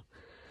ever.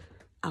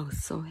 I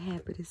was so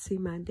happy to see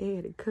my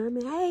daddy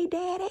coming. Hey,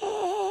 Daddy!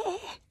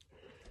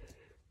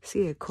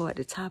 See a car at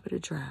the top of the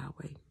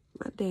driveway.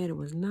 My daddy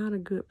was not a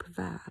good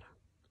provider.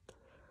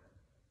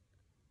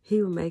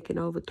 He was making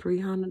over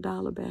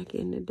 $300 back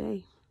in the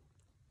day.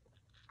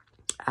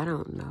 I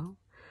don't know.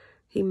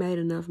 He made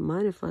enough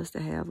money for us to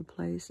have a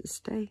place to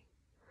stay.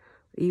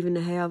 Even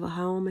to have a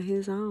home of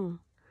his own.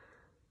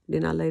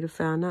 Then I later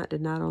found out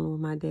that not only was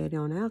my daddy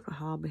on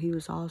alcohol, but he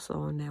was also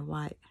on that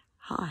white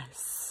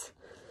horse.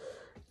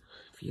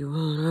 If you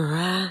wanna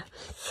ride,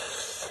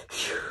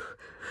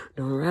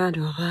 don't ride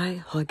the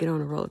white or get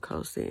on a roller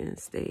coaster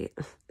instead.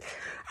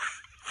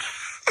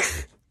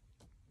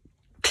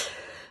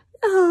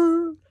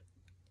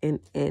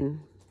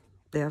 And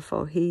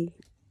therefore he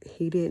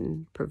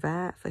didn't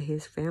provide for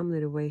his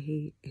family the way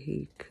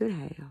he could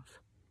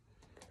have.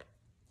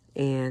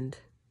 And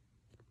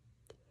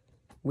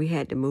we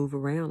had to move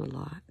around a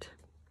lot.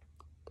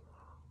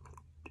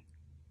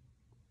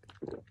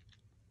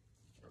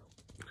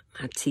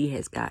 My tea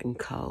has gotten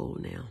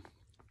cold now.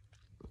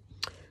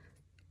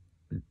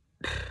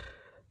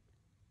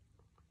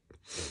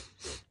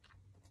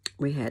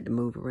 We had to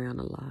move around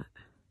a lot.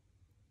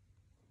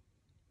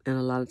 And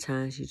a lot of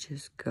times you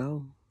just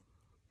go.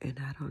 And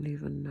I don't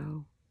even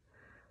know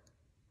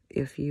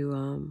if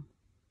you,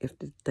 if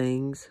the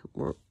things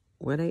were,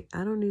 I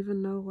don't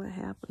even know what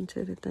happened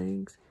to the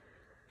things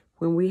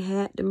when we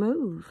had to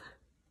move.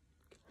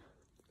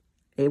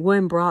 It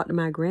wasn't brought to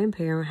my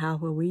grandparents' house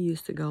where we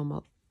used to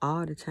go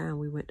all the time.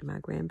 We went to my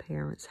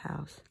grandparents'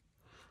 house.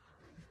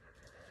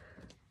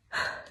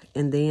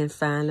 And then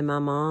finally my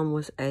mom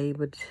was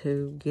able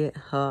to get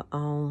her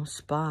own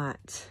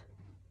spot.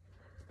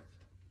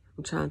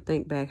 I'm trying to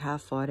think back how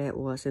far that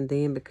was. And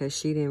then because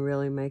she didn't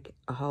really make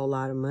a whole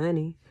lot of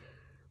money,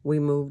 we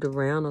moved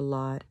around a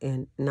lot,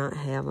 and not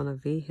having a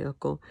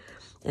vehicle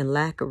and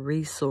lack of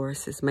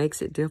resources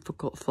makes it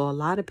difficult for a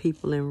lot of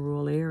people in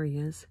rural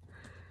areas.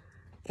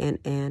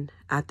 And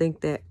I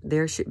think that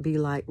there should be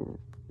like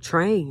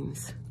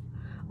trains.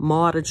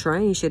 MARTA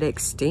trains should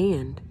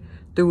extend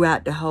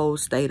throughout the whole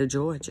state of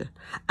Georgia.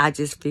 I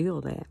just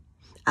feel that.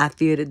 I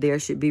feel that there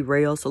should be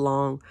rails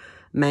along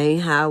main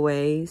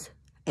highways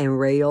and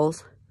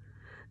rails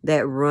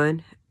that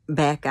run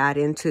back out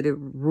into the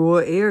rural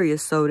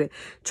areas so that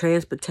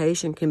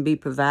transportation can be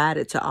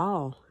provided to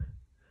all.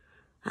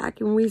 How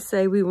can we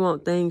say we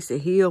want things to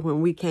heal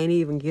when we can't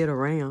even get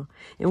around?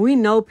 And we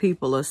know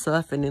people are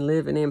suffering and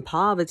living in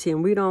poverty,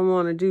 and we don't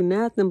want to do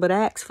nothing but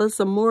ask for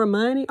some more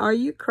money. Are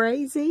you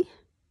crazy?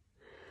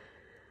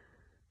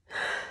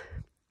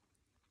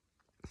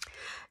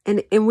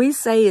 And we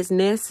say it's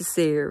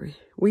necessary.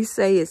 We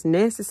say it's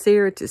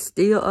necessary to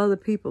steal other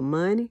people's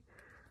money.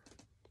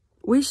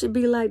 We should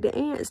be like the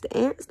ants. The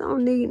ants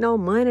don't need no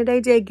money.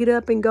 They just get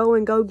up and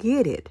go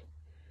get it.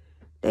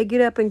 They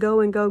get up and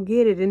go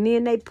get it. And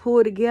then they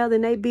pull together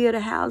and they build a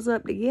house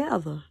up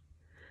together.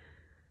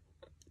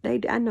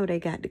 I know they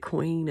got the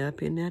queen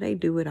up in there. They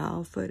do it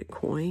all for the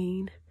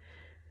queen.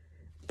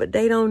 But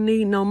they don't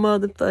need no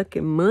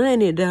motherfucking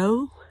money,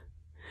 though.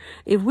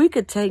 If we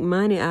could take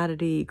money out of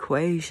the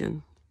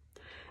equation,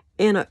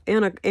 and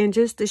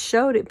just to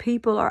show that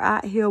people are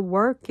out here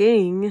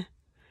working,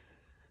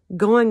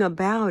 going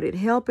about it,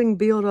 helping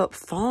build up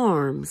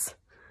farms,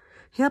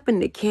 helping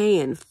to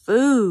can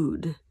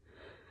food.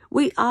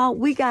 We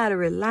got to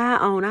rely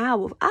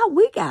on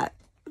we got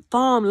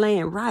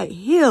farmland right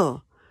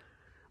here.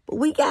 But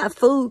we got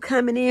food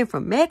coming in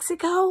from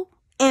Mexico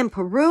and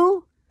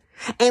Peru.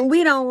 And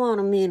we don't want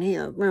them in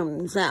here from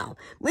the South.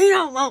 We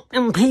don't want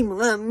them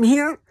people up in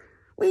here.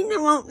 We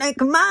don't want their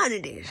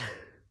commodities.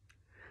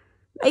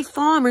 They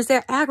farmers,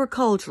 they're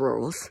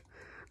agriculturals.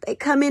 They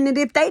come in, and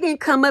if they didn't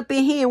come up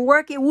in here and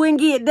work, it wouldn't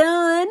get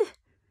done.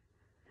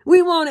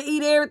 We want to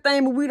eat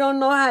everything, but we don't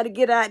know how to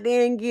get out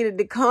there and get it.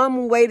 The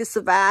common way to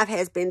survive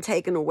has been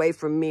taken away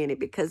from many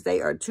because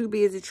they are too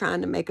busy trying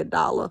to make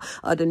 $1,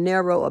 a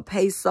dinero, a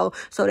peso,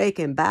 so they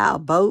can buy a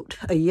boat,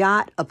 a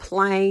yacht, a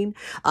plane,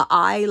 an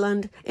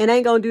island, and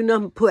ain't going to do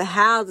nothing but put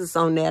houses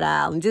on that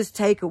island. Just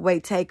take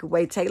away,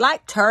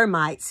 like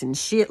termites and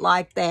shit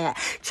like that.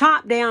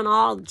 Chop down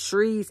all the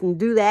trees and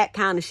do that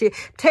kind of shit.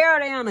 Tear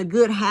down a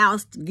good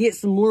house to get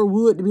some more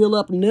wood to build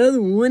up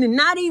another one, and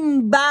not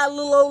even buy a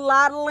little old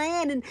lot of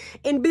land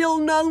and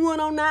build another one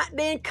on that.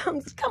 Then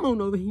come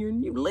on over here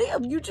and you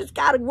live. You just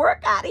got to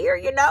work out here,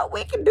 you know.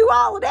 We can do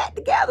all of that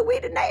together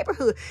with the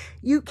neighborhood.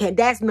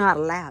 That's not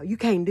allowed. You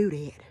can't do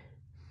that.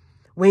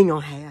 We ain't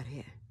gonna have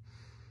that.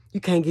 You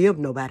can't give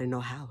nobody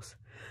no house.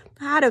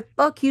 How the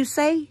fuck you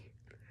say?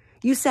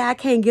 You say I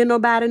can't give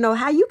nobody no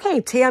house? You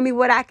can't tell me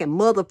what I can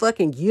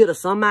motherfucking give to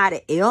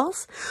somebody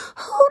else?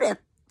 Who the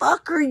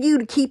fuck are you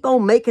to keep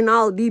on making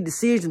all of these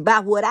decisions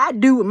about what I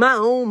do with my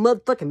own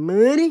motherfucking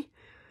money?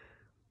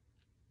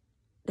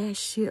 That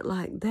shit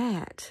like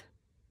that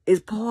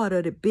is part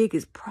of the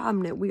biggest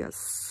problem that we are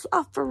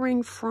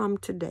suffering from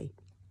today.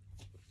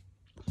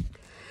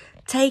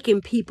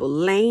 Taking people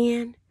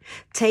land,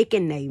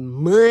 taking their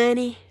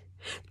money,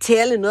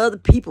 telling other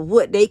people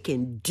what they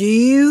can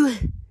do,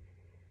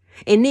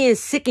 and then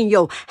sicking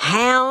your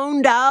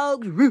hound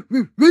dogs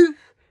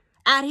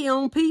out here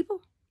on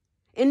people.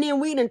 And then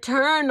we done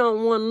turn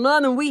on one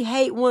another and we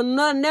hate one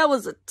another. And there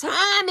was a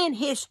time in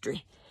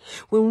history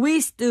when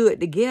we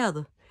stood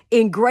together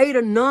in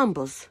greater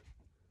numbers.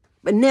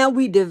 But now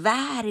we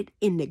divided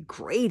in the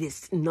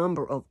greatest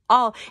number of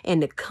all.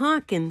 And the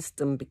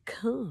conquest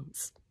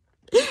becomes.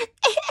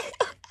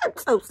 I'm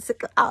So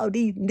sick of all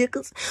these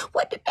niggas.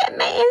 What did that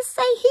man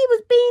say? He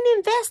was being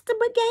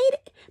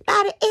investigated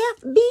by the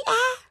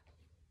FBI.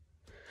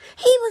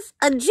 He was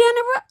a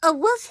general, or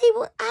was he?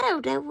 I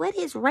don't know what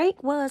his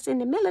rank was in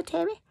the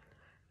military.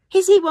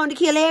 He wanted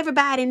to kill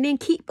everybody and then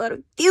keep but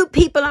a few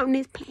people on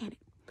this planet.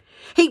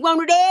 He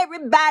wanted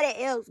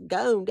everybody else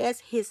gone. That's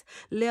his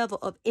level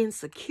of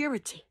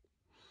insecurity.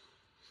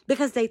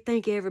 Because they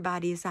think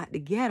everybody is out to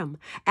get them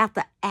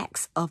after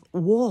acts of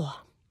war.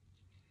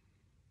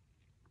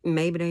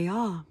 Maybe they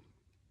are.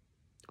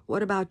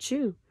 What about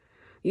you?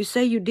 You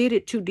say you did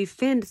it to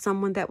defend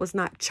someone that was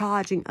not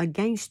charging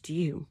against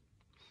you.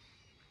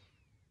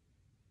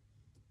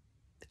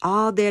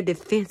 All their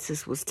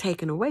defenses was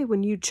taken away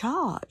when you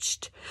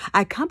charged.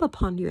 I come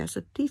upon you as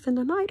a thief in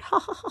the night. Ha,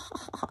 ha,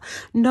 ha, ha.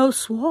 No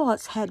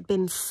swords had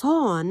been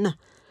sawn.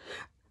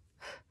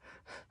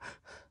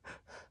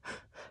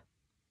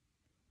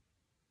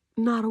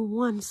 Not a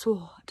one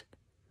sword.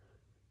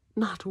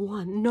 Not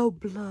one. No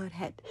blood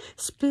had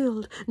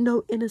spilled.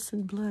 No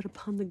innocent blood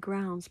upon the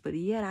grounds. But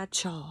yet I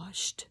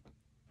charged.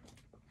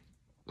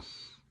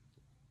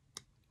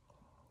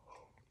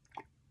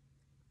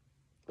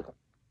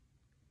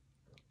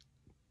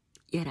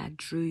 Yet I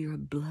drew your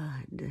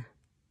blood.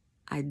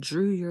 I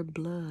drew your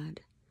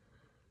blood.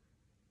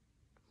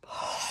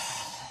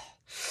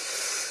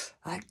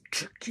 I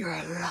took your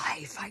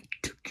life. I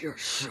took your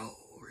soul.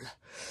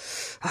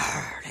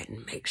 That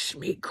makes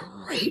me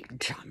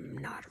great. I'm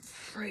not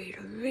afraid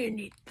of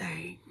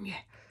anything.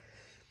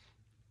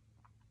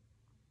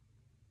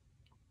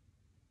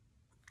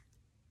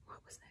 What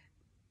was that?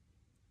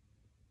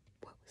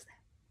 What was that?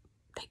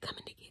 They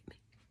coming to get me.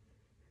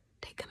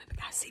 They coming.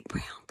 I see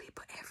brown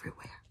people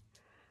everywhere.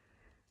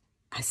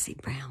 I see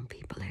brown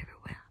people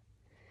everywhere.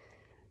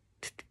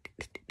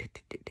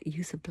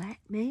 You's a black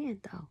man,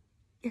 though.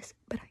 Yes,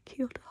 but I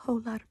killed a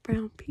whole lot of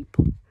brown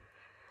people.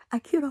 I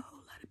killed a whole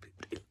lot of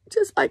people. They look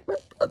just like my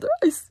brother.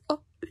 I saw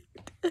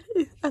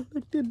it. I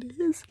looked into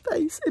his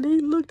face, and he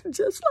looked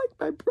just like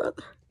my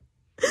brother.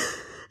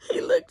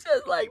 He looked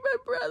just like my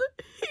brother.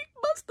 He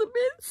must have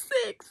been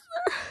 6.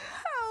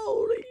 How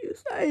old are you?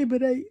 Say,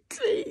 but 18.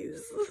 It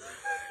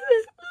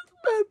was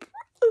my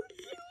brother.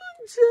 He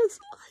looked just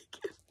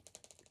like him.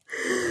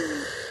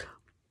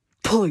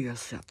 Pull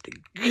yourself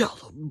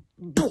together,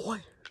 boy.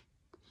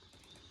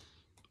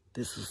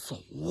 This is a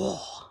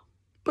war.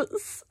 But,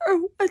 sir,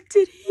 what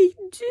did he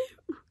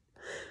do?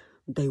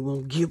 They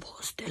won't give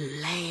us the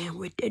land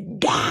with the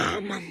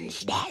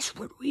diamonds. That's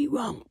what we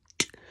want.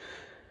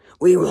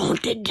 We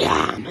want the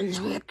diamonds.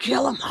 We'll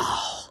kill them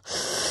all.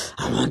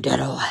 I want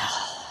that oil.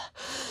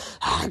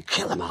 I'll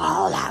kill them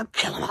all. I'll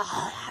kill them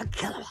all. I'll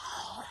kill them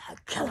all. I'll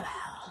kill them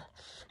all.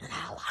 And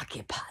I'll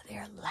occupy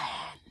their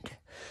land.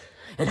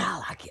 And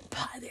I'll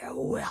occupy their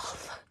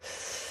wealth.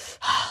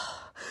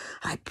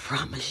 I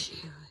promise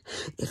you,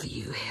 if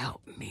you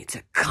help me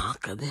to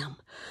conquer them,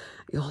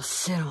 you'll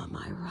sit on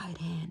my right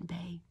hand,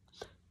 babe.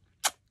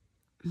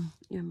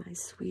 You're my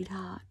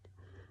sweetheart.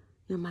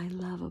 You're my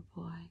lover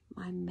boy,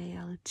 my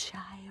male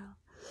child.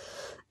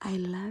 I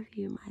love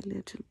you, my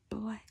little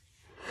boy.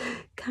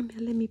 Come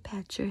here, let me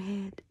pat your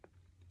head.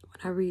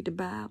 When I read the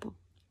Bible,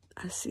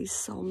 I see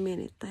so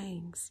many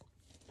things.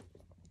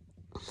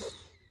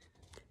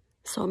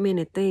 So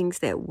many things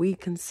that we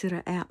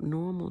consider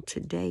abnormal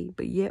today,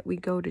 but yet we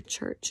go to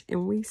church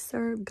and we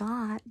serve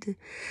God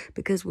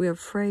because we're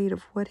afraid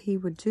of what he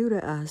would do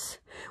to us.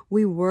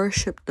 We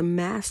worship the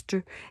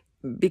master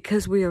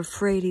because we're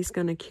afraid he's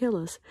going to kill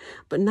us.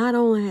 But not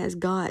only has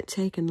God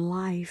taken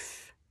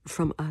life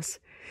from us,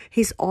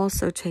 he's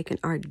also taken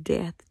our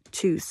death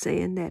too,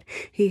 saying that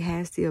he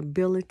has the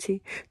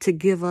ability to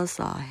give us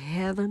a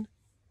heaven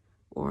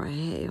or a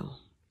hell.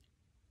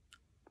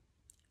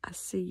 I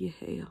see you,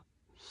 hell.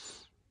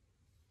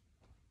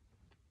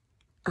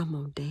 I'm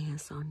going to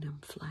dance on them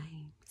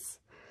flames.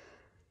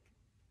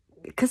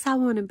 Because I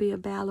want to be a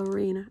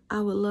ballerina.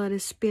 I would love to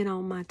spin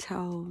on my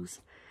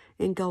toes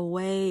and go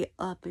way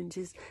up and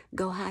just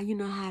go high. You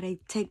know how they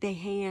take their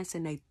hands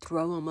and they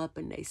throw them up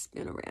and they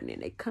spin around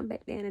and they come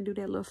back down and do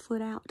that little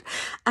foot out.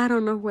 I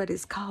don't know what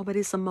it's called, but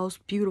it's the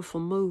most beautiful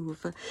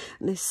move.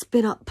 And they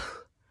spin up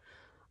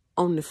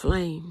on the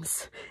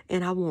flames.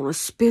 And I want to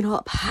spin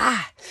up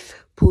high,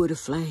 pull the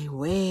flame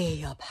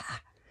way up high.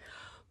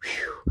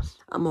 Whew.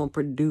 I'm going to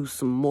produce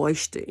some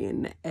moisture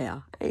in the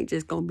air. I ain't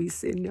just going to be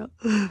sitting there.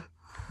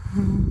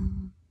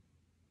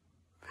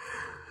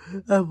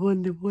 I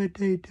wonder what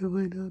they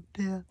doing up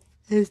there.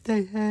 Is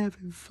they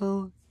having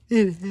fun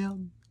in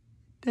heaven?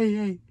 They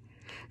ain't.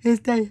 Is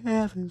they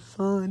having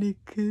fun? It's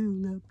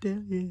cool up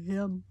there in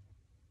heaven.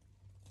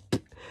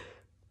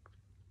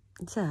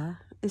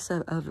 It's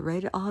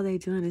overrated. All they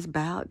doing is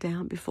bow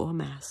down before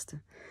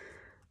Master.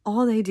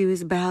 All they do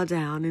is bow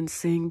down and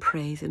sing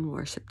praise and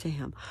worship to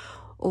him.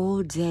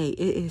 All day.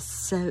 It is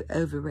so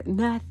overrated.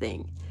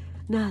 Nothing.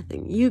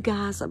 You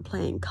guys are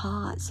playing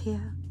cards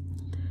here.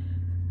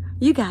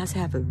 You guys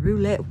have a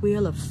roulette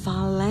wheel of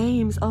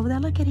flames over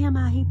there. Look at him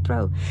how he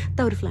throw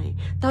the flame.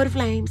 Throw the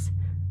flames.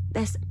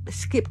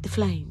 Skip the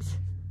flames.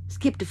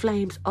 Skip the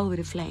flames over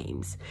the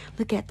flames.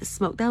 Look at the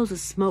smoke. Those are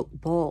smoke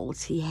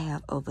balls he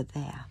have over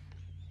there.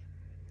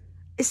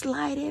 It's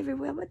light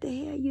everywhere. What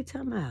the hell you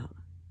talking about?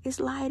 It's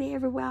light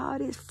everywhere. All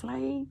this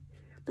flame.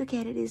 Look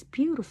at it. It's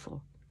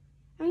beautiful.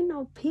 Ain't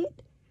no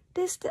pit.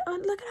 Look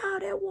at all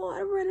that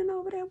water running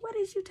over there. What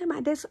is you talking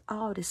about? That's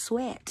all the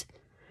sweat.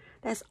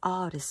 That's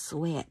all the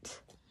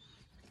sweat.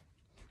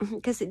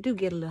 Because it do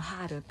get a little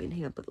hot up in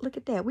here. But look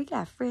at that. We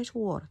got fresh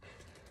water.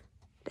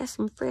 That's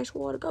some fresh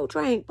water. Go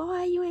drink.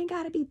 Boy, you ain't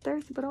got to be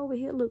thirsty. But over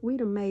here, look, we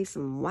done made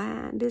some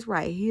wine. This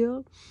right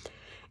here.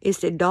 It's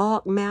the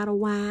dark matter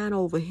wine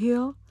over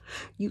here.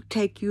 You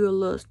take you a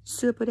little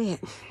sip of that.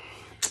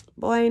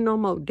 Boy, ain't no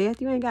more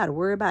death. You ain't got to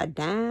worry about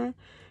dying.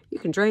 You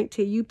can drink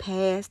till you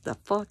pass the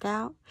fuck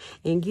out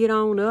and get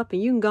on up.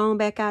 And you can go on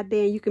back out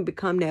there and you can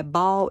become that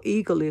bald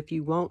eagle if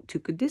you want to.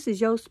 Because this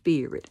is your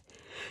spirit.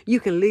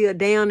 You can live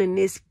down in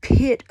this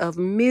pit of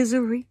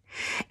misery.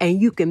 And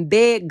you can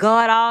beg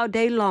God all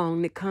day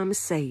long to come and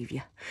save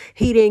you.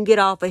 He didn't get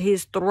off of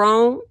his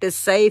throne to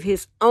save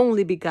his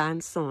only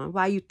begotten son.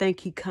 Why you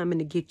think he coming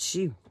to get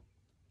you?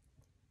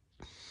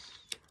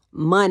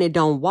 Money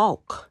don't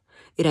walk.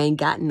 It ain't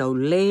got no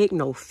leg,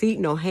 no feet,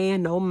 no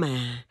hand, no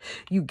mind.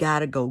 You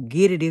gotta go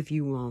get it if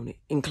you want it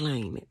and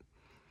claim it.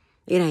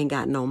 It ain't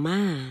got no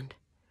mind.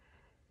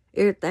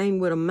 Everything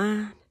with a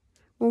mind.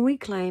 When we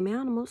claim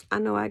animals, I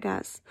know I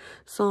got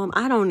some.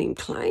 I don't even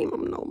claim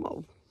them no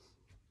more.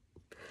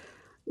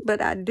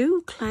 But I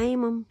do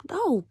claim them,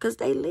 though, because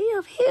they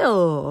live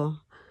here.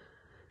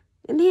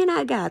 And then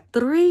I got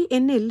 3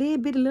 in this little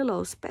bitty little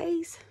old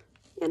space,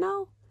 you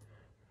know.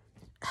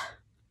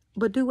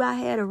 But do I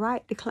have the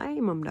right to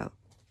claim them, though?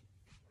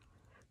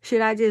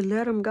 Should I just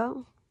let them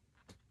go?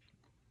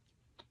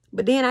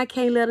 But then I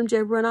can't let them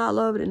just run all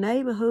over the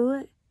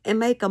neighborhood and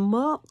make a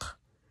muck.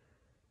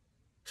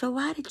 So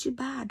why did you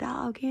buy a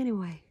dog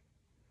anyway?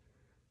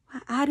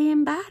 I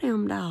didn't buy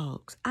them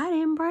dogs. I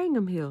didn't bring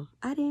them here.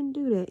 I didn't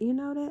do that. You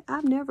know that?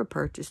 I've never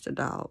purchased a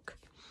dog.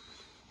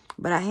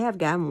 But I have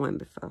gotten one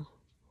before.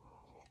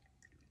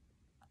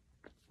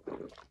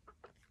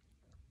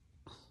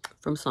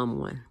 From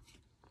someone.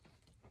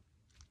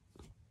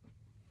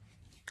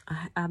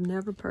 I've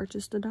never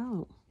purchased a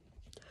dog.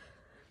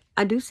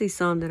 I do see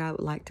some that I would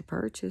like to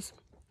purchase.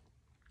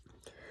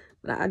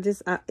 But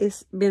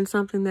it's been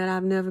something that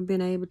I've never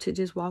been able to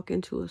just walk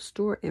into a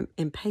store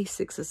and pay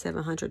 $600 or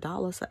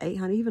 $700 or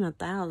 $800, even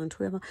 $1,000,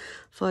 $1,200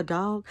 for a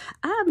dog.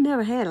 I've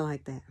never had it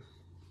like that.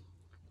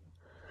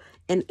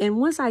 And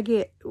once I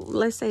get,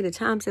 let's say the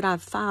times that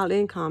I've filed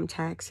income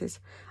taxes,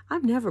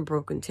 I've never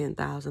broken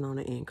 $10,000 on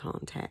an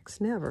income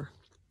tax, never.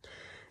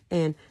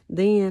 And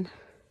then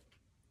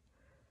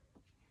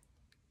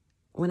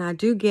when I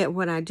do get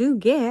what I do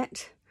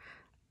get,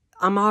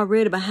 I'm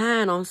already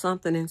behind on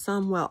something and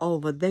somewhere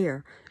over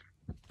there.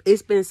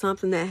 It's been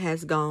something that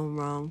has gone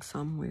wrong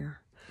somewhere.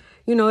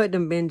 You know, it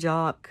done been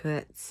job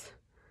cuts.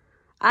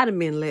 I done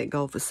been let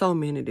go for so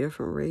many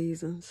different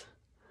reasons.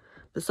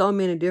 For so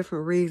many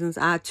different reasons,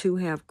 I too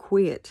have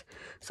quit.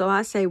 So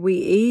I say we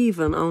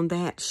even on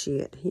that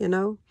shit, you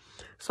know.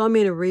 So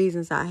many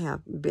reasons I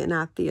have been.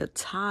 I feel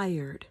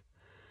tired.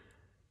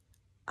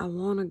 I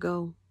want to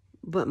go.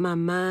 But my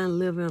mind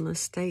lives in a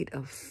state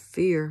of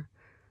fear.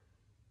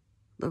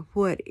 The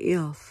what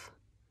if?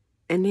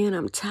 And then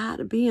I'm tired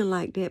of being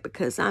like that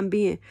because I'm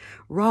being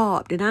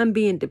robbed and I'm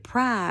being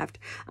deprived.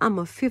 I'm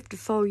a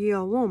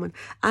 54-year-old woman.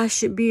 I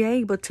should be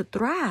able to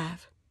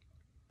thrive.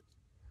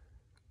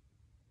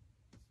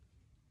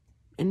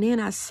 And then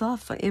I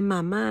suffer in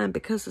my mind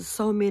because of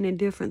so many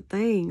different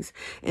things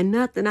and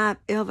nothing I've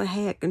ever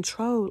had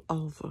control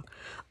over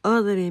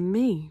other than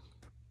me.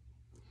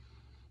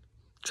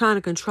 Trying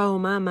to control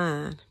my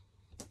mind.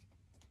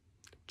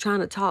 Trying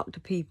to talk to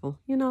people.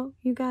 You know,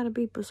 you got to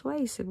be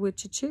persuasive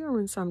with your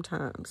children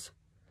sometimes.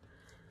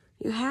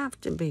 You have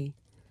to be.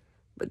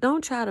 But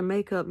don't try to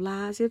make up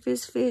lies. If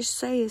it's fish,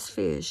 say it's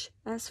fish.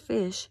 That's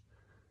fish.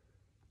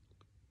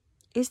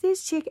 Is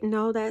this chicken?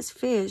 No, that's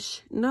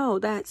fish. No,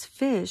 that's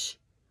fish.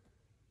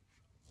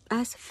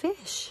 That's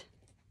fish.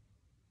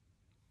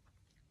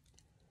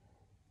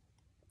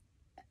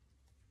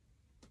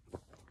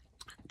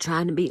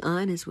 Trying to be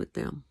honest with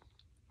them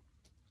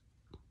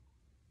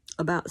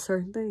about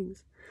certain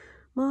things.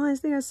 Ma,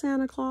 is there a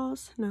Santa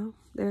Claus? No,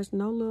 there's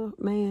no little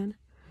man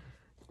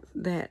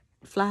that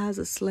flies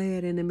a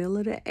sled in the middle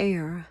of the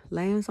air,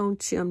 lands on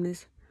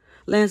chimneys,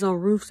 lands on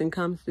roofs and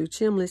comes through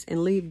chimneys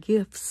and leave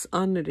gifts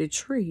under the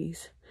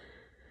trees.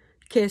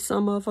 Catch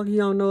some motherfucker you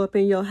don't know up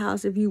in your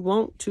house if you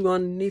want to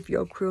underneath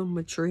your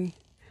Christmas tree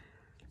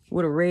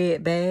with a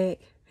red bag.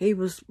 He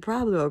was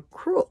probably a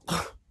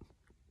crook.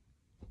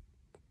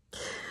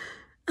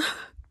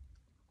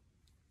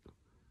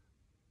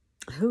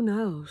 Who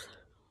knows?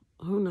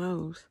 Who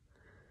knows?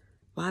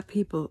 Why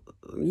people,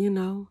 you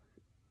know.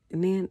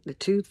 And then the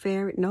tooth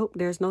fairy. Nope,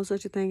 there's no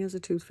such a thing as a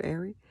tooth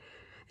fairy.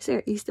 Is there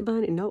an Easter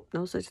bunny? Nope,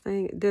 no such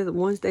thing. They're the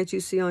ones that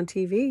you see on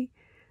TV.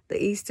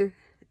 The Easter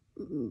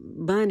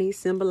bunny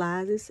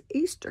symbolizes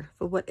Easter.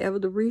 For whatever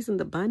the reason,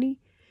 the bunny.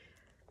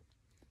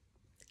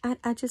 I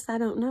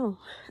don't know.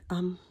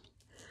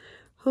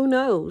 Who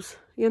knows,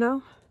 you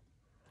know?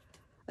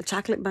 A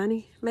chocolate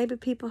bunny. Maybe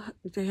people,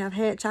 they have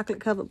had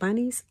chocolate-covered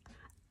bunnies.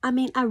 I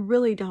mean, I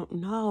really don't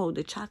know.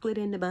 The chocolate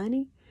and the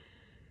bunny.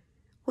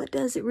 What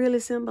does it really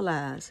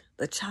symbolize?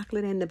 The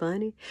chocolate and the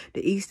bunny?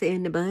 The Easter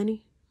and the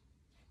bunny?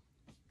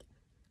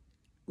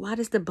 Why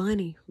does the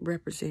bunny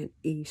represent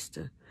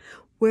Easter?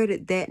 Where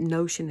did that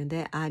notion and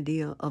that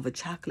idea of a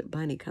chocolate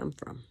bunny come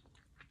from?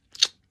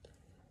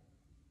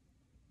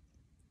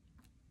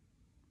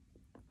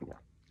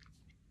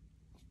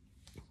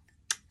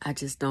 I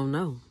just don't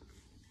know.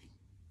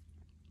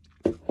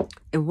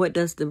 And what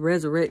does the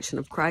resurrection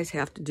of Christ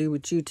have to do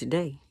with you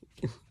today?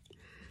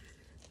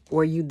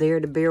 Were you there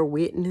to bear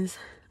witness?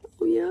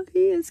 Oh, yeah,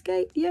 he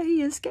escaped. Yeah,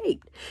 he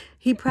escaped.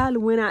 He probably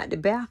went out the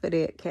back of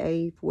that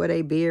cave where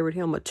they buried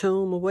him, a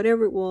tomb or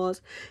whatever it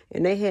was,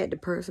 and they had the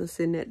person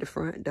sitting at the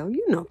front door.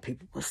 You know,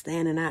 people were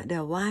standing out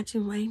there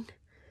watching, waiting.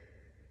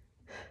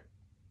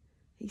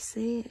 He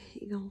said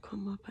he gonna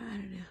come up out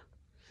of there.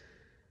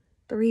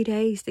 3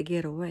 days to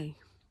get away.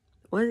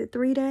 Was it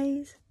 3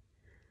 days?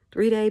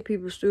 3 days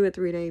people stood,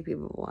 3 days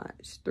people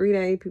watched. 3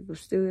 days people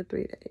stood,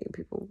 3 days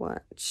people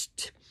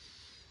watched.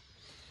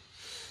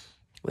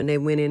 When they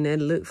went in there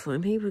to look for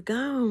him, he was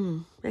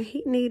gone. And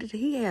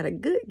he had a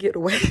good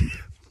getaway.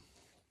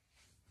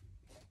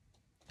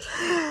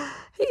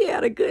 He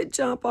had a good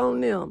jump on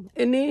them.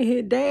 And then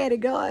his daddy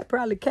God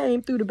probably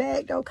came through the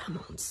back door. Come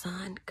on,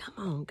 son. Come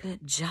on.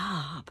 Good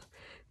job.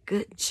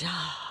 Good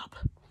job.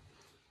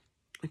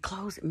 And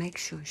close it. Make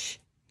sure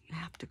you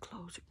have to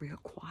close it real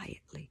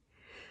quietly.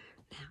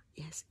 Now,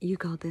 yes, you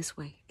go this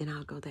way and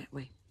I'll go that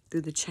way.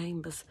 Through the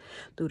chambers,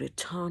 through the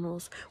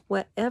tunnels,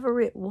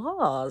 whatever it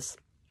was.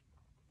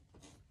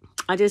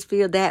 I just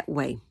feel that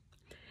way.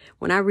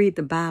 When I read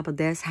the Bible,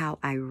 that's how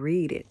I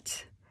read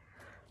it.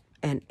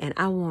 And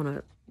I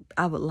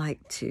would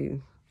like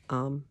to,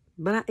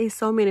 but there's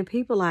so many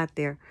people out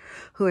there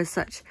who are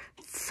such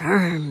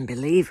firm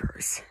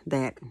believers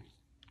that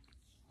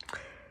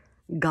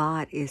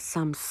God is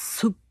some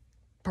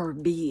super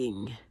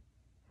being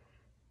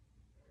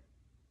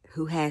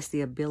who has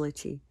the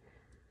ability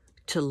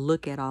to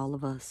look at all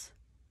of us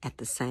at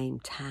the same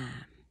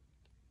time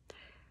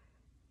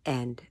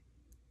and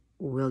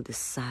will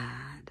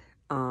decide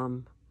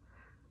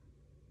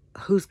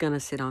who's going to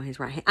sit on his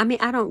right hand. I mean,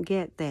 I don't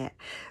get that.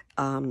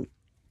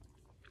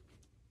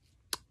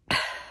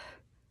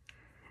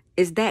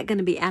 Is that going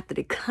to be after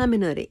the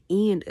coming of the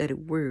end of the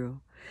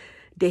world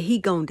that he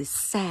going to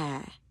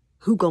decide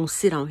who going to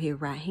sit on his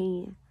right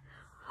hand?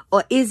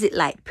 Or is it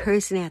like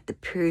person after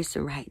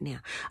person right now?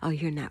 Oh,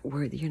 you're not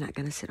worthy. You're not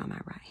going to sit on my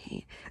right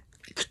hand.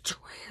 Get your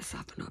ass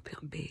up and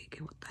big.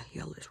 And what the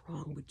hell is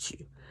wrong with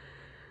you?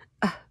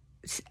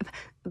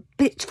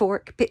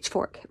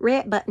 Pitchfork,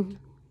 red button.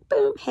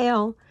 Boom,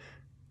 hell.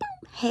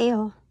 Boom,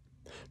 hell.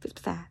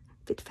 55,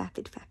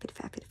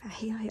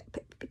 hell.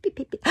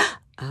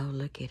 Oh,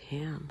 look at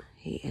him.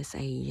 He is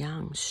a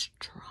young,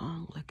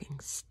 strong-looking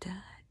stud.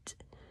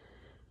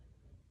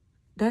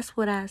 That's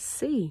what I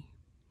see.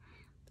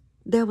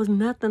 There was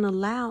nothing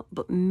allowed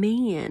but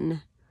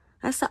men.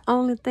 That's the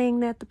only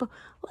thing that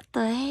what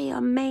the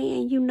hell,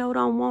 man, you know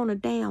don't want a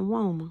damn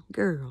woman,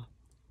 girl.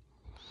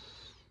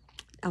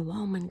 A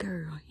woman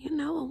girl. You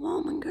know, a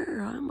woman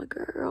girl. I'm a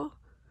girl.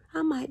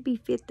 I might be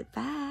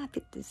 55,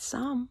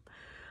 50-something,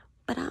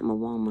 but I'm a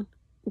woman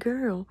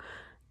girl,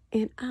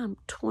 and I'm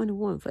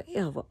 21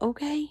 forever,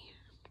 okay?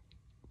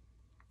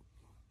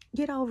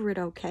 Get over it,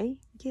 okay?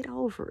 Get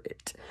over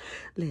it.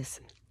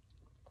 Listen.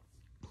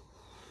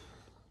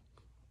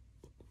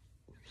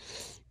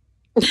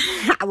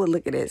 I was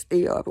looking at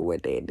Steve Harvey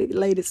what that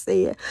lady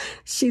said.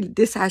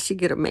 This how she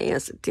get a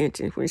man's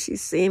attention when she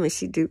see him and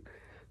she do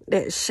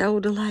that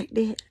shoulder like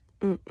that.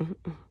 Oh.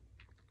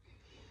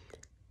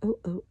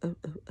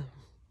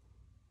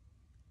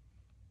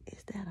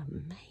 Is that a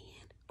man?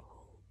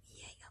 Oh,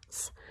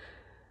 yes.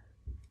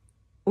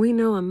 We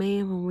know a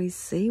man when we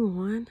see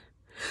one,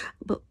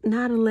 but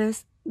not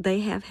unless they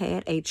have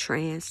had a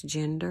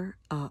transgender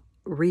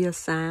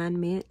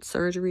reassignment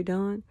surgery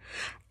done.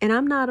 And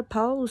I'm not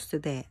opposed to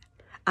that.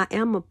 I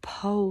am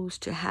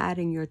opposed to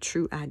hiding your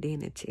true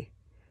identity.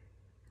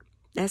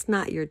 That's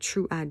not your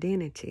true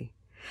identity.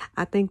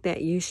 I think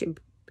that you should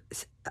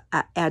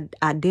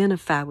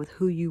identify with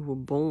who you were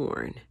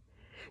born.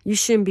 You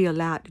shouldn't be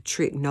allowed to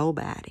trick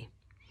nobody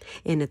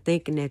into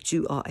thinking that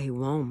you are a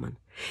woman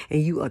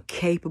and you are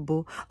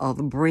capable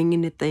of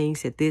bringing the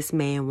things that this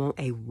man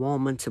wants a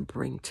woman to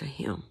bring to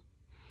him.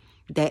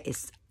 That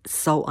is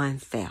so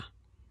unfair.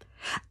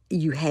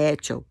 You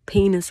had your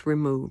penis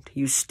removed.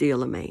 You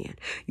still a man.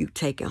 You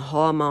taking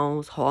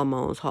hormones.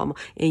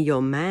 In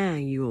your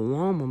mind, you a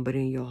woman, but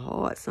in your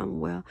heart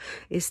somewhere,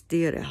 it's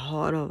still the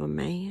heart of a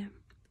man.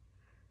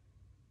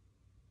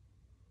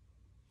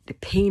 The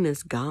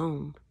penis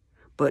gone.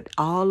 But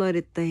all of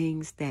the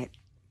things that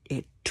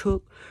it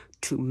took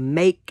to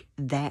make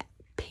that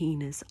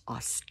penis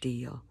are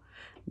still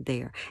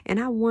there. And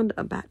I wonder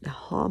about the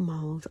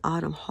hormones,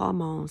 all them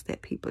hormones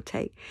that people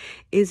take.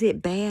 Is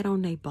it bad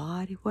on their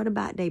body? What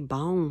about their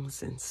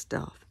bones and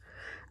stuff?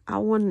 I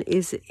wonder,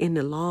 is it in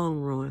the long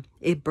run,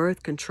 is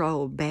birth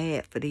control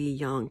bad for these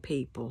young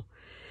people?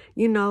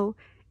 You know,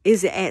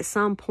 is it at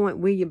some point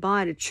will your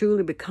body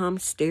truly become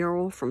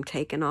sterile from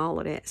taking all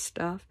of that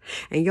stuff?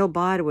 And your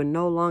body will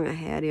no longer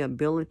have the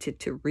ability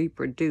to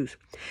reproduce.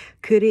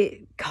 Could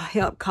it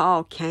help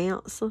cause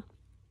cancer?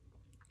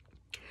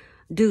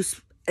 Do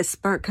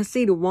sperm, because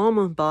see, the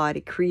woman's body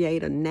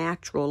create a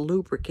natural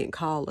lubricant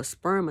called a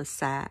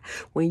spermicide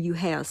when you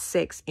have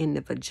sex in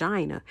the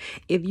vagina.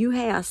 If you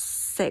have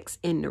sex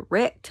in the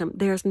rectum,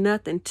 there's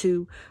nothing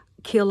to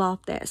kill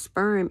off that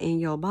sperm in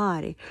your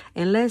body.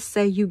 And let's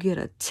say you get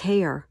a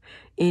tear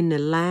in the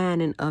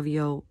lining of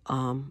your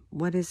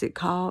what is it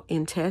called,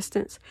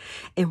 intestines.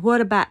 And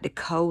what about the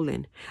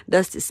colon?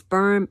 Does the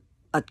sperm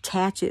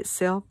attach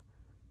itself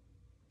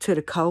to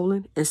the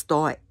colon and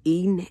start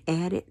eating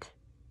at it?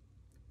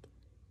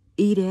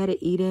 Eat at it,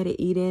 eat at it,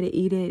 eat at it,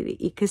 eat at it,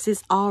 because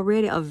it's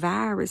already a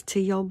virus to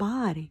your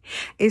body.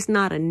 It's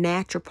not a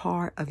natural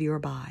part of your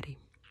body.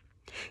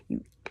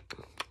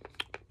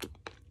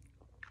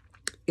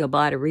 Your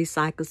body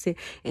recycles it,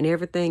 and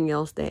everything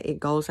else that it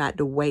goes out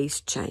the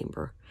waste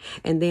chamber.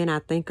 And then I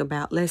think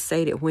about, let's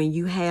say that when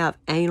you have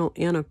anal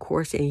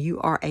intercourse and you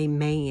are a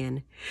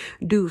man,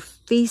 do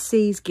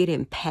feces get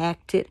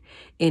impacted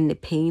in the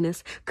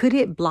penis? Could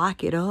it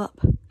block it up?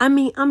 I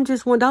mean,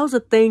 those are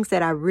things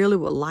that I really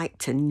would like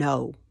to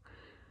know,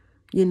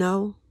 you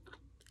know?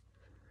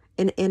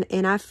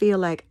 And I feel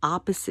like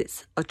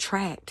opposites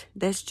attract.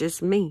 That's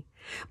just me.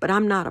 But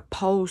I'm not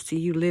opposed to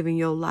you living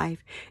your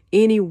life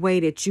any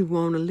way that you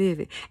want to live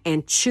it.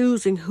 And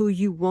choosing who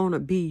you want to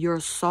be your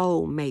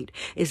soulmate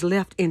is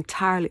left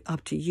entirely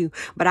up to you.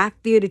 But I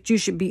feel that you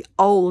should be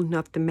old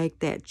enough to make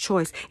that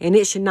choice. And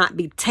it should not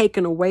be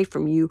taken away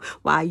from you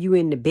while you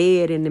in the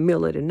bed in the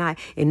middle of the night.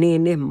 And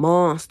then this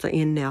monster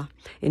in there.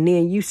 And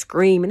then you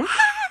screaming,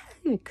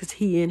 because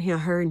he in here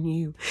hurting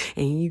you.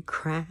 And you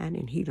crying.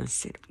 And he done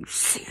said, if you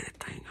say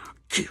anything, I'll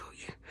kill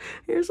you.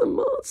 Here's a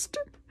monster.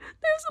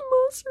 There's a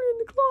monster in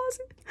the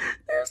closet.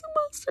 There's a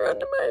monster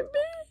under my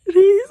bed.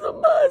 He's a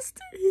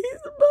monster.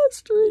 He's a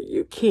monster.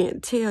 You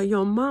can't tell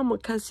your mama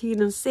because he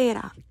done said,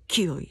 I'll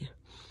kill you.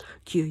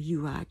 Kill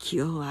you, I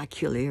kill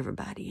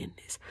everybody in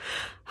this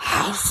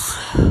house.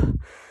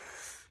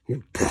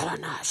 You better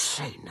not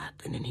say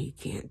nothing. And he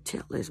can't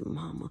tell his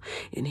mama.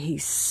 And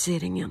he's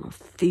sitting in a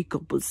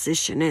fetal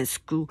position at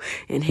school.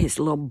 And his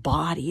little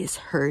body is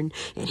hurting.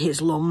 And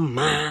his little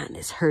mind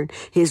is hurting.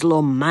 His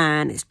little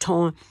mind is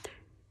torn.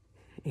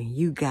 And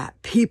you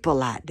got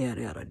people out there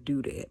that'll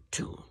do that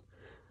to him.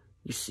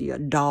 You see a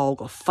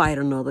dog will fight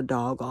another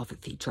dog off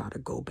if he try to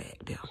go back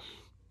there.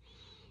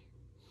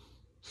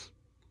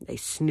 They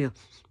sniff.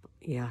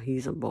 Yeah,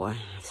 he's a boy.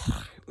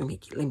 Let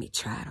me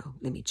try though.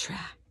 Let me try.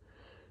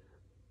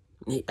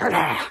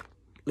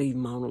 Leave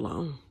him on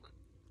alone.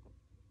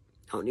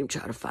 Don't even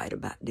try to fight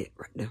about that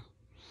right there.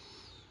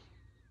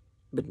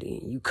 But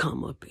then you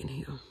come up in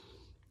here.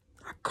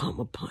 I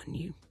come upon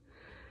you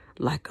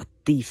like a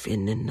thief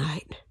in the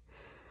night.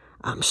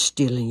 I'm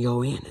stealing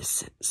your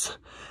innocence.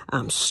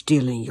 I'm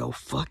stealing your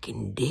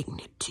fucking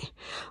dignity.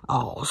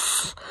 All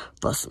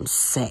for some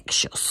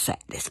sexual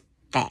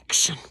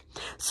satisfaction.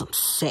 Some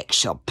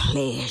sexual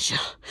pleasure.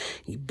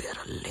 You better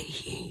lay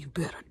here. You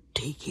better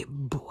take it,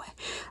 boy.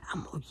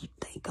 You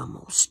think I'm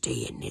gonna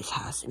stay in this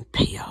house and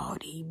pay all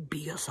these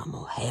bills? I'm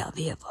gonna have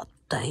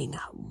everything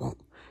I want.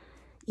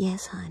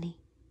 Yes, honey.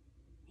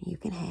 You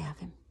can have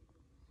him.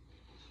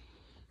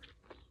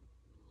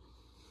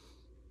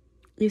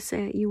 You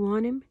said you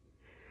want him?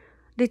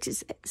 Did you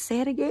say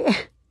it again?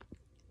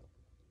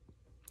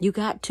 You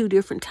got 2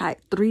 different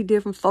types, 3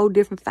 different, 4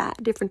 different, 5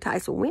 different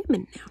types of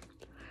women now.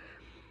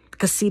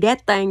 Because see,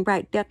 that thing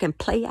right there can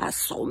play out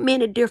so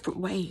many different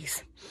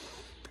ways.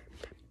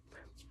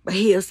 But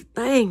here's the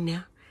thing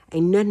now.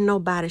 Ain't nothing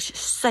nobody should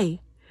say.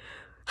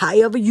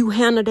 However you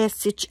handle that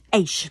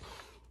situation.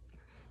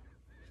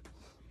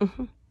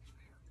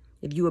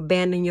 If you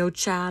abandon your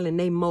child and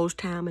they most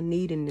time in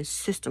need and the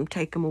system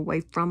take them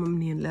away from them,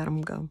 then let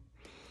them go.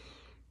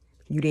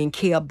 You didn't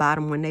care about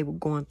them when they were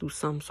going through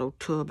something so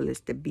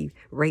turbulent to be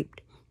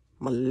raped,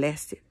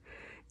 molested,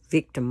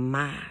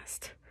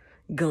 victimized,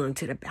 gun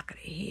to the back of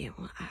the head.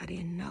 Well, I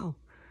didn't know.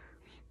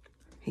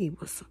 He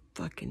was a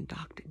fucking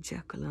Dr.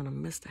 Jekyll and a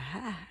Mr.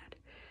 Hyde.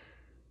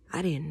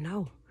 I didn't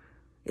know.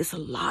 It's a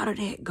lot of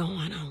that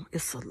going on.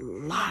 It's a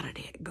lot of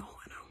that going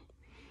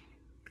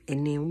on.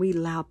 And then we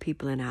allow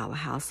people in our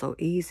house so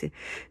easy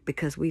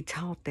because we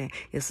taught that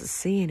it's a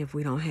sin if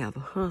we don't have a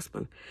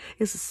husband.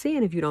 It's a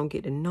sin if you don't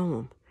get to know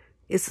him.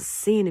 It's a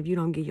sin if you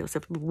don't give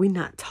yourself. But we're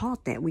not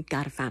taught that. We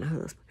got to find a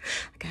husband.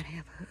 I got to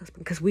have a husband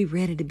because we're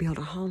ready to build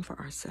a home for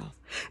ourselves.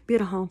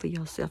 Build a home for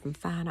yourself and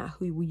find out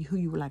who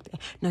you would like to.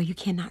 No, you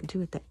cannot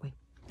do it that way.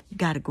 You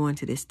got to go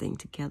into this thing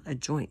together, a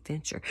joint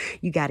venture.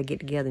 You got to get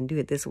together and do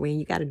it this way, and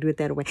you got to do it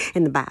that way.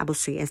 And the Bible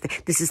says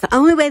that this is the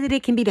only way that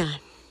it can be done.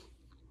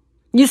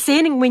 You're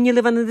sinning when you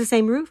live under the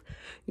same roof.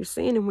 You're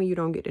sinning when you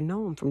don't get to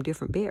know them from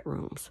different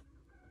bedrooms.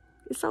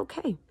 It's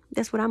okay.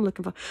 That's what I'm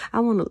looking for.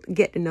 I want to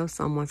get to know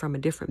someone from a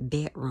different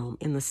bedroom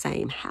in the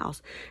same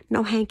house.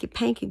 No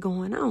hanky-panky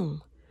going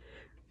on.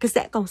 Because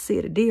that's going to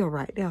seal the deal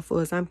right there,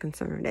 for as I'm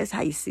concerned. That's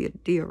how you seal the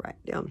deal right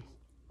there.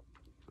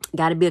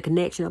 Got to be a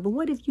connection. But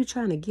what if you're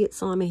trying to get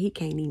some and he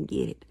can't even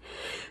get it?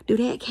 Do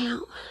that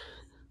count?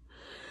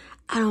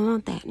 I don't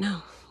want that,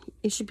 no.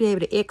 You should be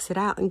able to exit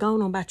out and go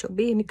on about your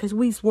business, because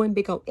we's one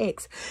big old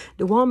X.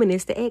 The woman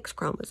is the X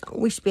chromosome.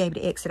 We should be able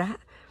to exit out.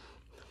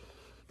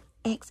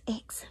 X,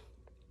 X.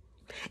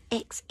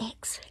 X,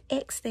 X.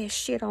 X that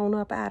shit on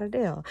up out of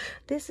there.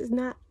 This is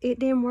not, it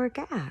didn't work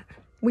out.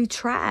 We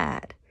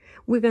tried.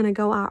 We're going to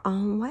go our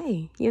own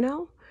way, you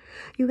know?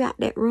 You got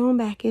that room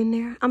back in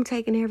there. I'm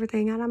taking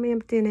everything out. I'm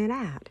emptying it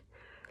out.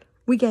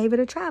 We gave it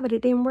a try, but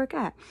it didn't work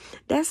out.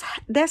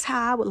 That's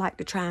how I would like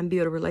to try and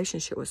build a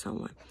relationship with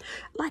someone.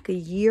 Like a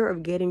year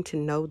of getting to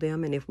know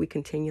them, and if we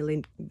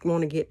continually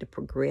want to get to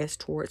progress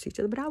towards each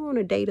other. But I want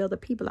to date other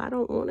people. I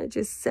don't want to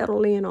just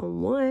settle in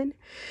on one.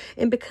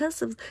 And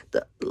because of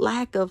the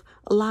lack of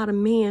a lot of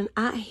men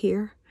out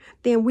here,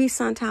 then we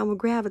sometimes will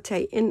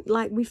gravitate, and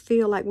like we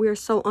feel like we're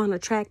so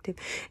unattractive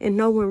and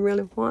no one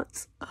really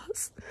wants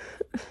us.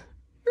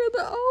 We're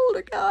the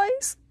older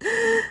guys.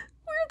 We're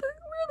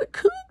the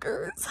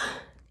cougars.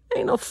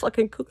 Ain't no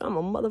fucking cougar. I'm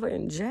a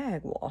motherfucking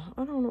jaguar.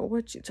 I don't know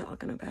what you're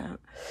talking about.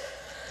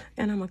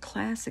 And I'm a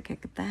classic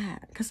at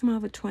that, because I'm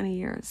over 20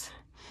 years.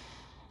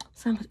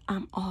 So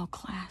I'm all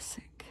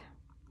classic.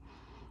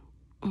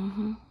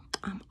 I'm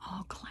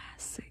all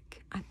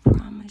classic. I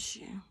promise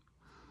you.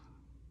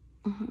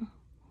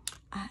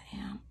 I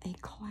am a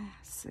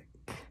classic.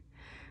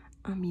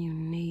 I'm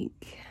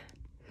unique.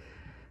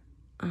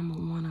 I'm a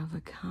one of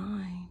a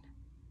kind.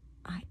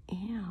 I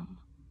am.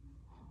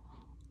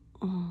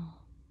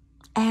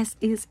 As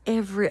is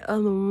every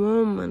other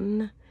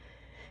woman,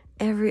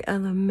 every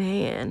other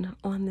man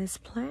on this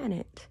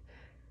planet.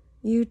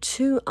 You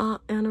too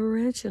are an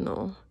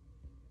original.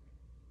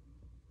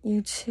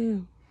 You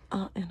too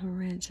are an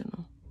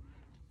original.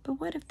 But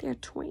what if they're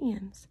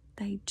twins?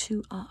 They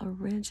too are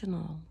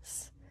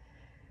originals.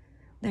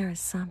 There is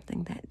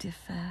something that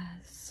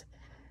differs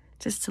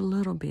just a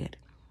little bit.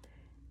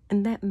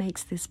 And that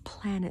makes this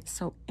planet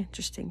so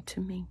interesting to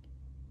me.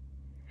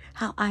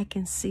 How I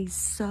can see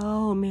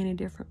so many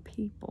different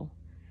people,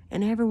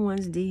 and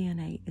everyone's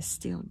DNA is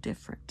still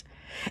different.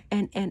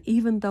 And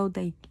even though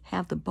they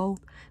have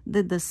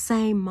the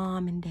same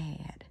mom and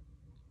dad,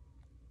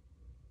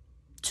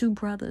 two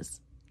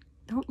brothers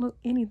don't look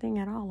anything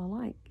at all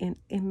alike in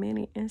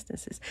many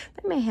instances.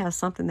 They may have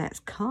something that's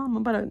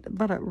common,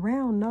 but a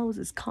round nose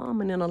is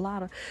common in a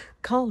lot of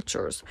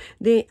cultures.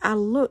 Then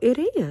it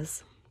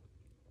is.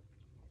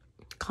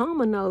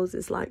 Common nose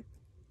is like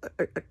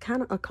a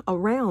kind of a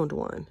round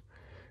one.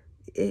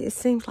 It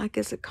seems like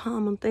it's a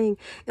common thing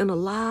in a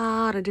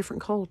lot of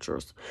different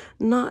cultures,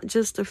 not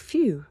just a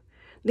few.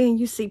 Then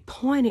you see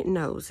pointed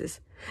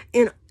noses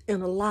in a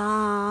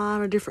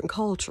lot of different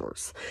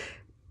cultures.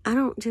 I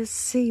don't just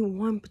see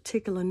one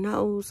particular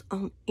nose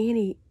on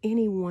any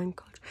one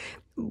culture.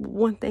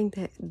 One thing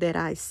that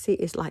I see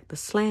is like the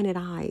slanted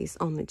eyes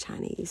on the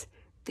Chinese.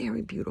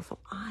 Very beautiful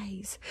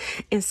eyes.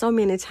 And so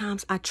many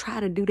times I try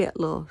to do that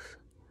little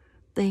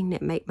thing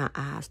that make my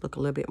eyes look a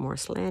little bit more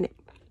slanted.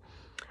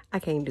 I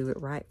can't do it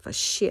right for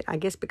shit. I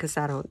guess because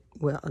I don't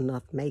wear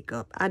enough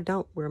makeup. I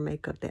don't wear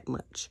makeup that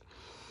much.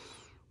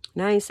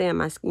 Now, I ain't saying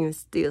my skin is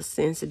still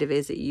sensitive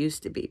as it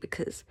used to be,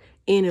 because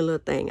any little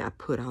thing I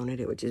put on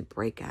it would just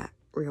break out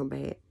real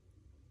bad.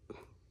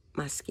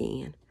 My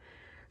skin.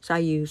 So I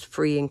use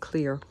Free and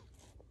Clear.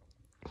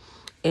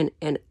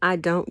 And I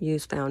don't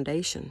use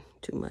foundation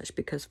too much,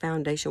 because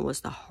foundation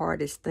was the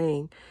hardest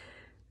thing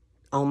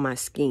on my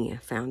skin,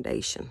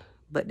 foundation.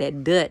 But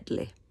that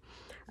Dudley,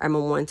 I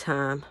remember one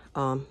time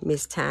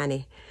Miss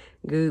Tiny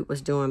Good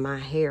was doing my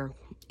hair,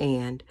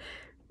 and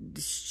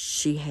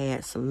she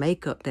had some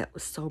makeup that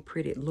was so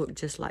pretty. It looked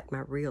just like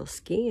my real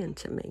skin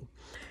to me.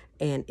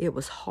 And it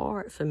was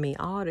hard for me.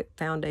 All the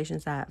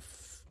foundations I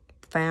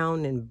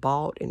found and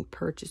bought and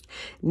purchased,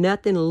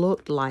 nothing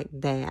looked like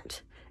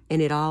that.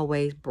 And it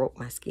always broke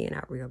my skin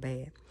out real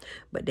bad.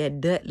 But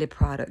that Dudley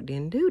product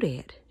didn't do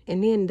that.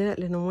 And then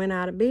Dudley went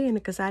out of business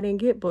because I didn't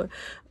get, but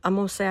I'm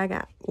going to say I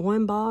got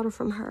one bottle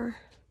from her.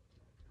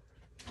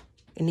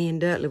 And then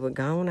Dudley was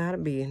gone out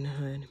of business,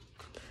 honey.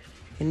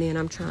 And then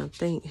I'm trying to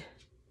think.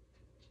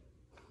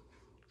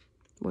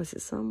 Was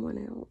it someone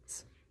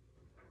else?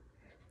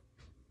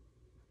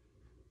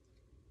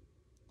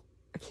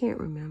 I can't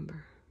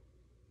remember.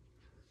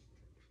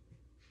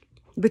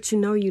 But you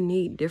know you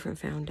need different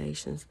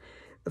foundations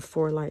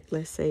for, like,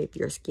 let's say if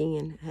your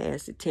skin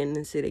has the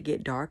tendency to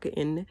get darker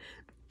in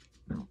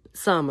the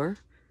summer,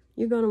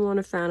 you're going to want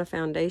to find a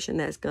foundation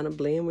that's going to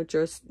blend with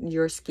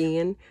your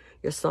skin,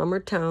 your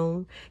summer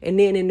tone. And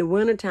then in the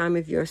wintertime,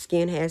 if your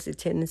skin has the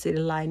tendency to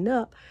lighten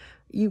up,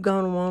 you're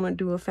going to want to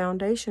do a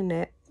foundation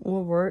that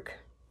will work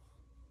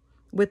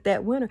with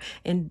that winter.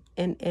 And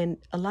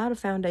a lot of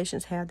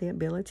foundations have the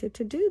ability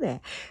to do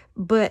that.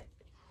 But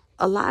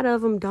a lot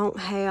of them don't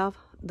have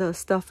the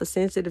stuff for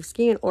sensitive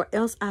skin, or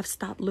else I've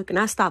stopped looking.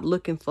 I stopped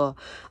looking for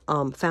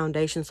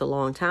foundations a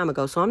long time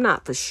ago, so I'm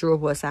not for sure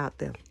what's out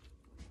there.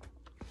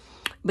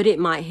 But it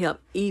might help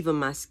even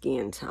my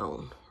skin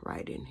tone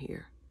right in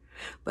here.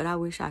 But I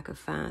wish I could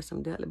find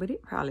some Dudley, but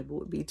it probably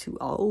would be too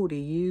old to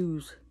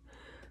use.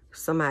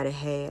 Somebody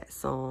had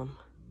some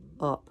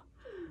up.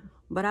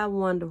 But I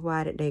wonder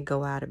why did they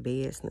go out of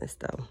business,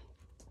 though.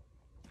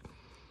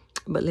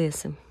 But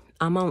listen,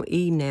 I'm on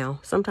E now.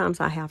 Sometimes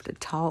I have to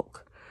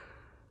talk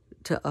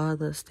to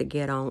others to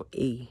get on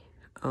E.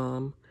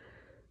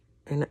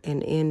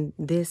 And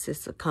this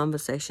is a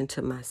conversation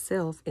to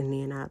myself, and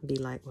then I'd be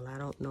like, well, I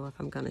don't know if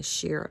I'm going to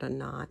share it or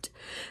not.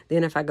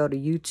 Then if I go to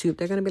YouTube,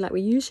 they're going to be like,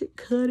 well, you should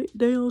cut it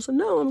down. So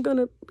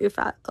no, if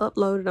I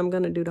upload it, I'm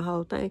going to do the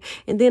whole thing.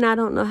 And then I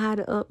don't know how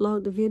to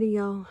upload the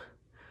video.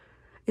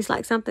 It's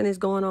like something is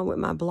going on with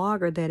my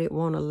blogger that it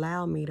won't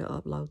allow me to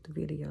upload the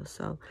video.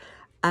 So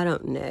I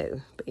don't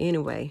know. But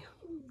anyway,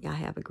 y'all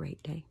have a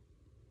great day.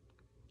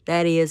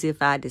 That is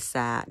if I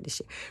decide to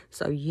share.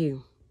 So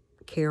you,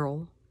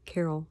 Carol,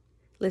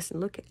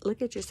 listen, look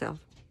at yourself.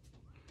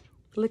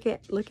 Look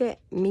at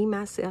me,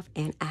 myself,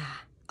 and I.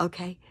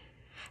 Okay?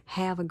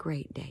 Have a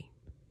great day.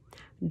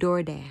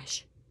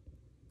 DoorDash.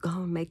 Go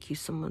and make you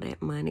some of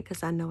that money,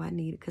 because I know I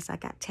need it, because I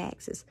got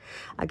taxes.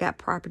 I got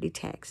property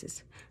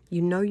taxes.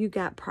 You know you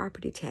got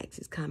property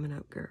taxes coming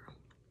up, girl.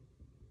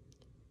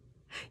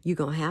 You're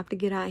going to have to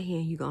get out here,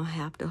 and you're going to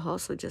have to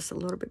hustle just a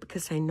little bit,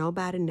 because ain't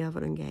nobody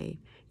never done gave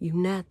you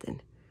nothing.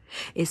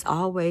 It's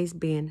always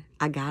been,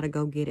 I got to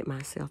go get it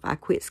myself. I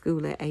quit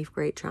school at 8th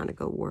grade trying to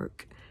go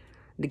work,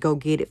 to go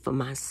get it for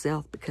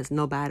myself, because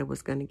nobody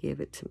was going to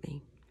give it to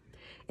me.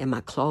 And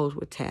my clothes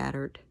were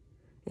tattered.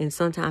 And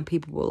sometimes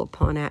people will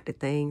point out the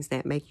things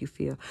that make you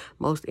feel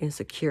most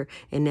insecure.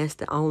 And that's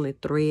the only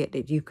thread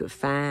that you could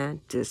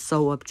find to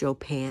sew up your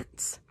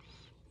pants.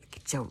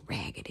 Get your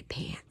raggedy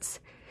pants.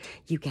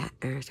 You got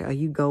urge, or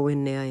you go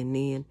in there and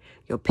then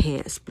your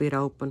pants split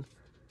open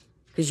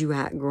because you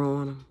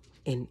outgrowing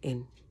them.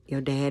 And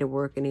your daddy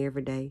working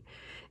every day,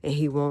 and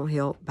he won't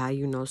help buy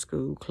you no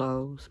school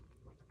clothes.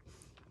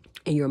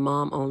 And your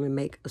mom only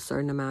make a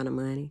certain amount of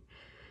money.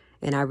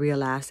 And I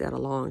realized that a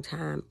long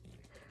time.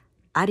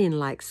 I didn't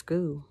like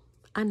school.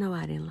 I know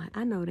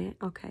that.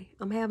 Okay,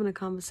 I'm having a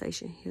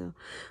conversation here,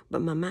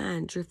 but my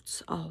mind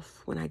drifts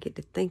off when I get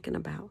to thinking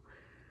about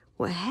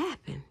what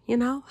happened,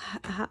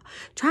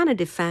 trying to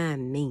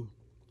define me.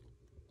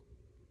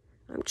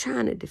 I'm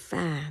trying to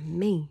define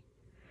me.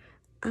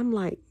 I'm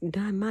like,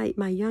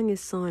 my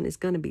youngest son is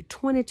going to be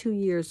 22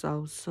 years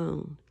old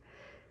soon.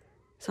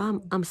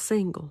 So I'm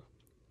single.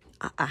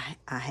 I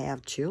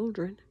have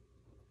children.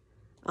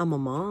 I'm a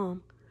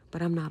mom,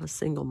 but I'm not a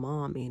single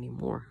mom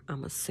anymore.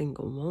 I'm a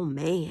single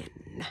woman.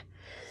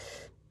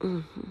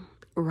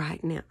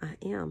 Right now I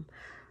am.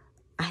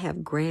 I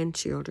have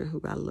grandchildren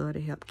who I love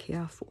to help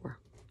care for.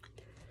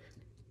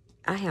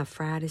 I have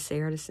Fridays,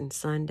 Saturdays, and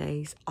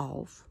Sundays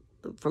off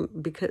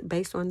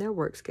based on their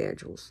work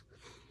schedules.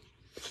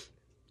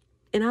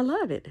 And I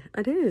love it.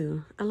 I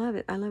do. I love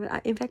it.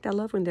 In fact, I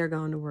love when they're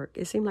going to work.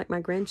 It seems like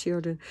my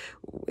grandchildren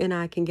and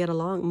I can get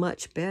along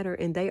much better,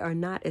 and they are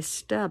not as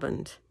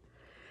stubborn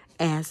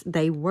as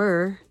they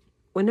were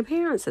when the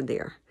parents are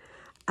there.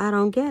 I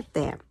don't get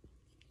that.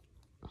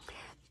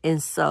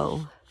 And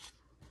so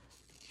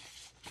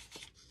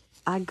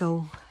I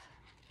go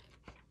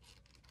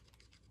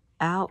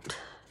out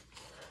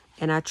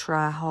and I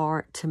try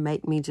hard to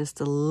make me just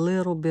a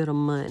little bit of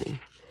money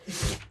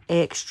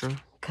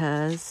extra,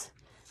 because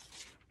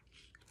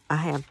I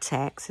have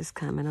taxes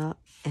coming up,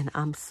 and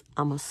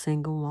I'm a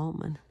single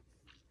woman.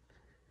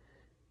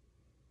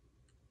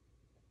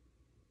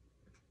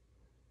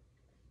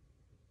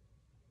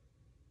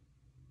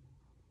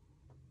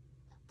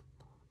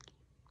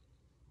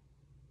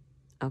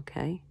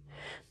 Okay.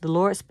 The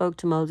Lord spoke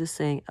to Moses,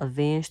 saying,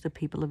 avenge the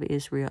people of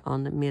Israel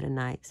on the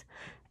Midianites.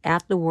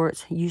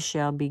 Afterwards you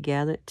shall be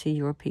gathered to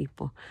your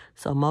people.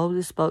 So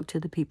Moses spoke to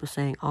the people,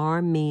 saying,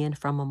 arm men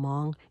from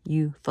among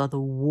you for the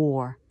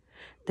war,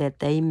 that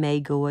they may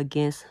go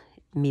against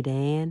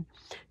Midian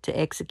to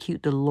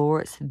execute the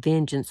Lord's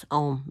vengeance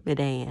on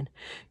Midian.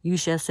 You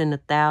shall send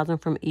 1,000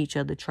 from each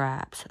of the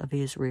tribes of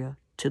Israel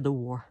to the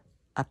war.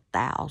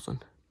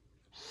 1,000.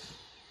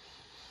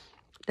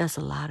 That's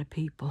a lot of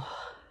people.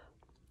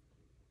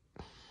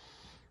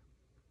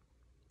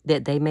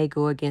 That they may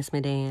go against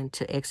Midian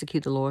to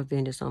execute the Lord's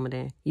vengeance on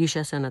Midian. You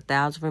shall send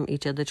 1,000 from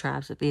each of the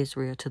tribes of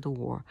Israel to the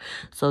war.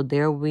 So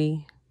there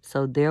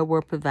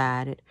were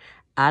provided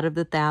out of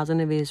the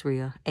 1,000 of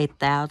Israel,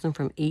 1,000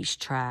 from each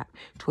tribe,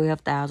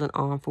 12,000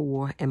 armed for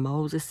war. And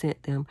Moses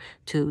sent them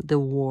to the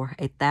war,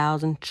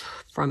 1,000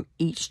 from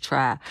each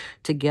tribe,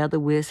 together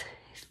with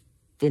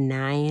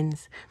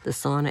Phinehas, the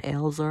son of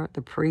Eleazar,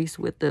 the priest,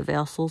 with the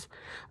vessels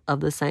of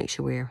the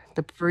sanctuary.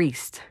 The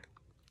priest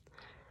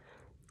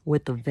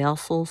with the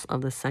vessels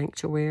of the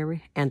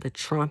sanctuary and the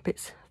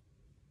trumpets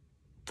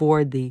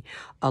for the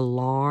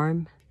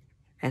alarm.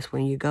 That's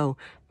when you go.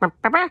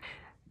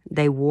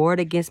 They warred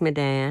against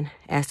Midian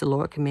as the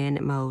Lord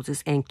commanded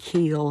Moses, and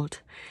killed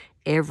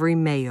every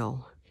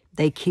male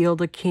They killed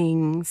the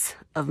kings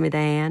of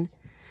Midian.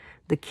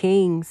 The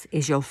kings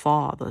is your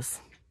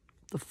fathers.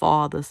 The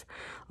fathers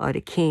are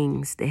the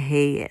kings, the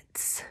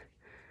heads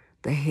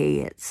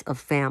of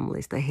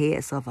families, the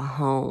heads of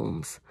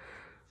homes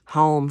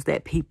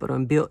that people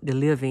done built to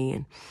live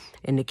in.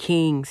 And the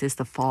kings is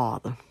the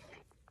father.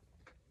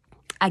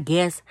 I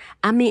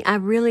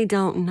really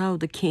don't know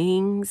the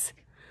kings.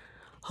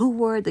 Who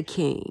were the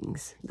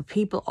kings? The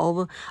people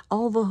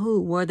over who?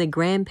 Were the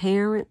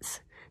grandparents?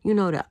 You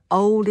know, the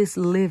oldest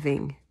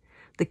living.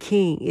 The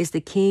king. Is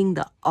the king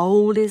the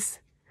oldest?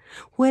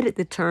 Where did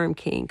the term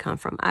king come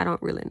from? I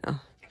don't really know.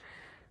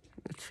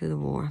 To the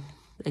war.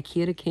 They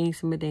killed the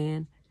kings of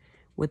Midian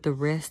with the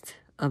rest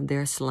of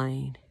their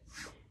slain.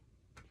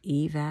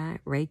 Evi,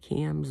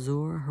 Rakim,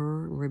 Zur,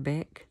 Hur,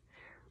 Reba,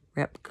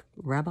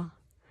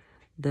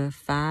 the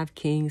 5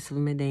 kings of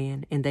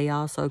Midian. And they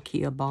also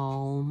killed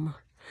Balm,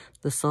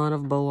 the son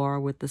of Boar,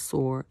 with the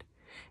sword.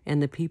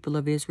 And the people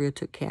of Israel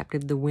took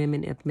captive the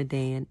women of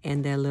Midian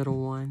and their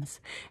little ones.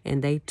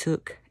 And they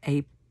took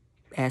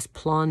as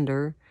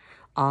plunder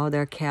all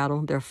their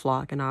cattle, their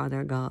flock, and all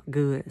their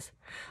goods,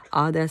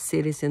 all their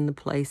cities and the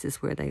places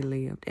where they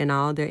lived, and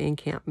all their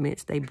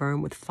encampments they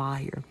burned with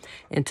fire,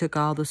 and took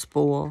all the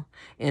spoil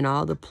and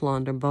all the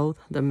plunder, both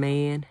the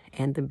man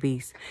and the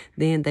beast.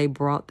 Then they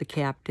brought the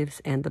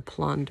captives and the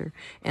plunder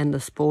and the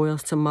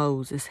spoils to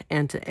Moses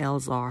and to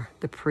Eleazar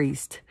the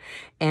priest,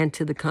 and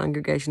to the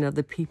congregation of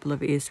the people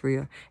of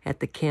Israel at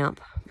the camp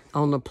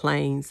on the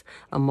plains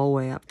of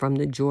Moab from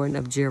the Jordan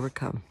of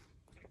Jericho.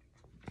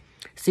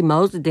 See,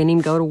 Moses didn't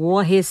even go to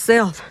war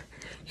himself.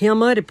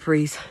 Him or the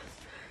priest.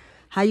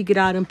 How you get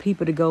all them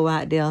people to go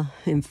out there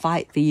and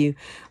fight for you?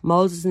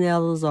 Moses and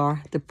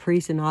Eleazar, the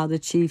priest, and all the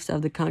chiefs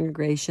of the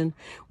congregation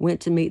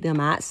went to meet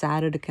them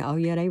outside of the camp. Oh,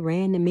 yeah, they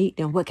ran to meet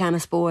them. What kind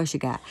of spoils you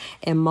got?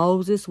 And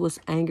Moses was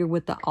angry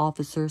with the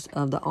officers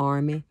of the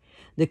army,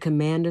 the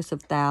commanders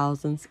of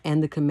thousands,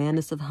 and the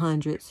commanders of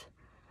hundreds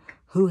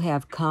who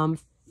have come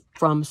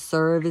from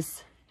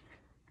service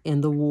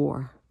in the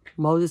war.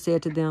 Moses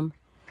said to them,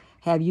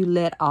 have you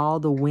let all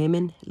the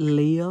women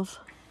live?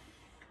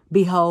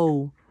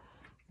 Behold,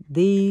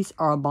 these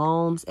are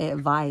Balaam's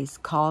advice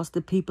caused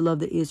the people of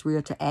the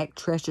Israel to act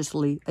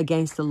treacherously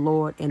against the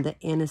Lord in the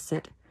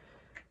innocent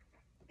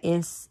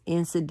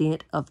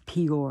incident of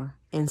Peor.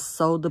 And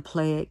so the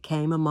plague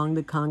came among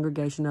the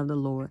congregation of the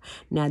Lord.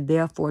 Now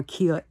therefore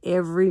kill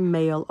every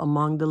male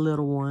among the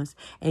little ones,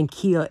 and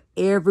kill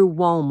every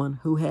woman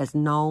who has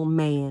known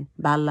man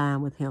by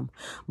lying with him.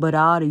 But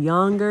all the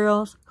young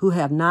girls who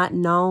have not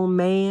known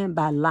man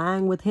by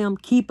lying with him,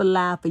 keep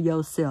alive for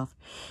yourself.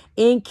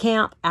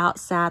 Encamp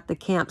outside the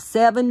camp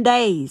 7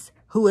 days.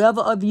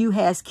 Whoever of you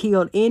has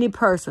killed any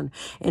person,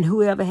 and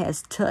whoever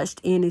has touched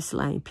any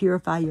slain,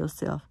 purify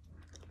yourself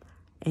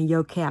and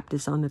your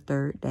captives on the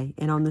 3rd day.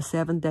 And on the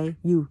 7th day,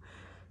 you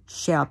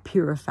shall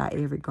purify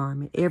every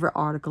garment, every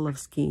article of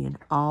skin,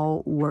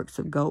 all works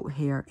of goat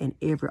hair, and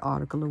every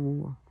article of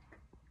wool.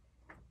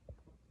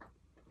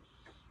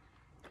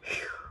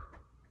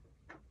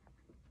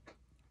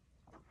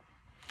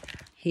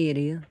 Here it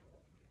is.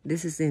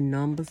 This is in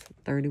Numbers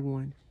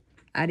 31.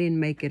 I didn't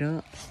make it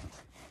up.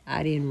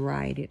 I didn't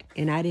write it.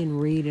 And I didn't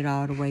read it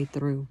all the way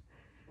through.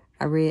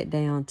 I read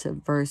down to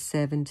verse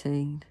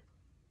 17.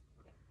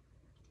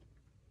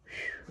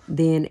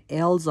 Then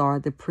Eleazar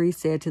the priest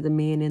said to the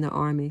men in the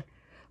army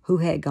who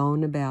had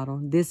gone to battle,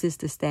 this is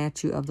the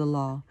statute of the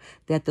law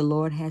that the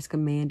Lord has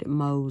commanded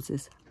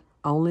Moses.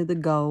 Only the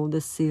gold, the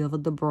silver,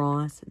 the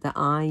bronze, the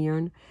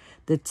iron,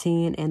 the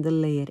tin, and the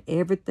lead,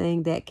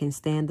 everything that can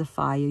stand the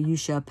fire, you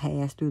shall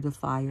pass through the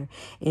fire,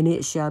 and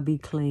it shall be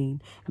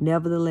clean.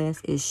 Nevertheless,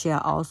 it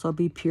shall also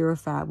be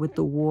purified with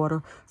the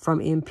water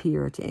from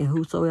impurity, and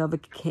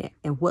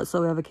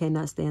whatsoever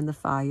cannot stand the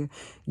fire,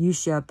 you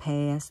shall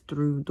pass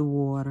through the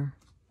water.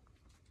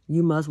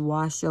 You must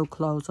wash your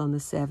clothes on the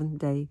 7th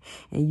day,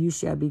 and you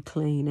shall be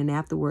clean, and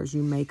afterwards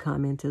you may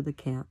come into the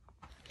camp.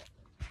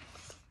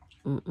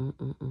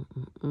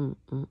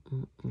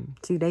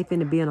 See, they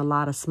finna be in a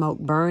lot of smoke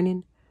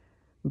burning.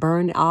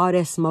 All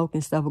that smoke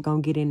and stuff were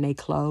gonna get in their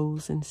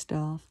clothes and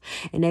stuff.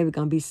 And they were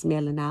gonna be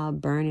smelling all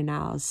burning,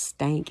 all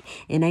stank.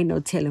 And ain't no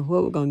telling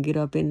what was gonna get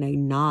up in their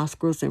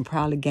nostrils, and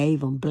probably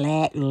gave them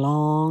black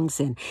lungs.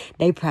 And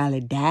they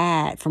probably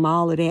died from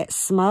all of that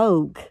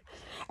smoke.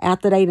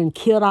 After they done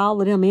killed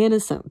all of them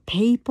innocent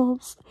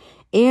peoples,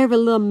 every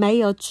little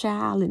male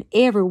child and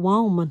every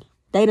woman,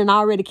 they done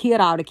already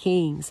killed all the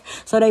kings.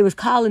 So they was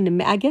calling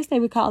them, I guess they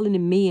were calling the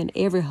men,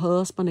 every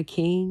husband a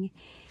king,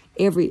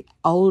 every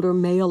older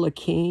male a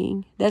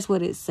king. That's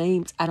what it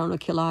seems. I don't know,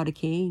 kill all the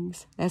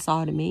kings. That's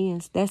all the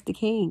men. That's the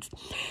kings.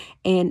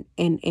 And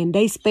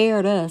they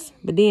spared us,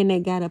 but then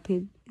they got up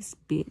here, this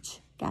bitch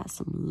got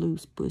some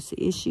loose pussy.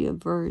 Is she a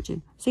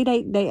virgin? See,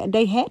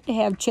 they had to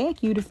have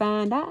checked you to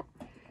find out.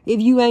 If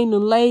you ain't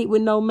laid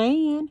with no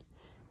man,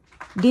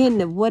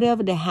 then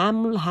whatever the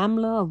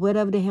Hamla or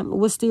whatever the Hamla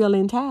was still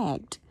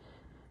intact.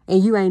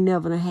 And you ain't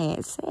never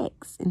had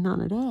sex and none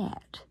of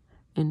that.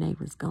 And they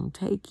was going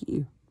to take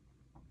you.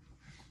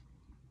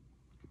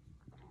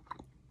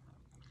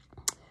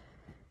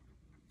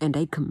 And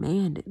they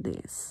commanded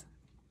this.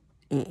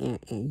 And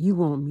you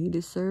want me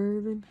to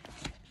serve him?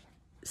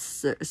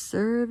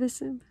 Service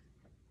him?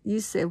 You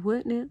said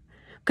what now?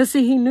 Because,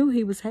 see, he knew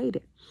he was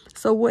hated.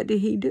 So what did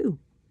he do?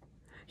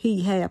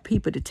 He had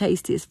people to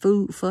taste his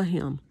food for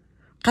him.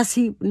 Because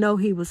he know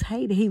he was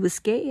hated. He was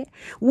scared.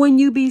 Wouldn't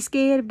you be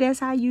scared if that's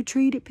how you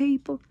treated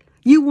people?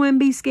 You wouldn't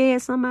be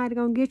scared somebody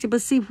gonna get you.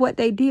 But see, what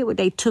they did was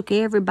they took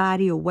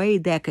everybody away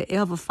that could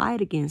ever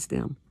fight against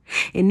them.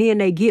 And then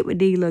they get with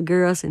these little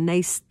girls and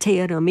they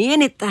tell them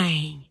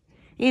anything.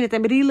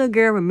 Anything. But these little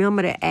girls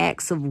remember the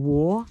acts of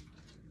war.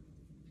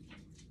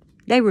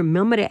 They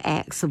remember the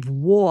acts of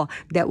war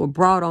that were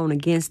brought on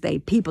against their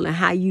people and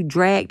how you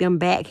dragged them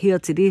back here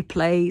to this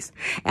place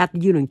after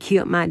you done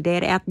killed my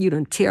daddy, after you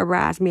done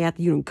terrorized me,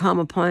 after you done come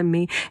upon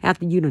me,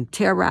 after you done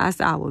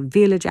terrorized our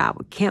village, our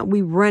camp.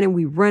 We running,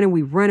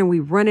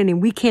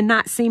 and we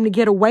cannot seem to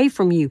get away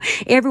from you.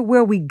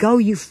 Everywhere we go,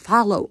 you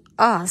follow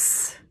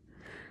us,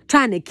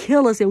 trying to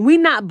kill us, and we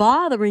not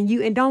bothering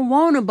you and don't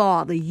want to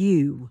bother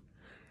you.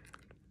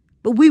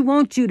 But we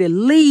want you to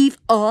leave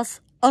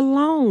us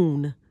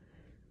alone.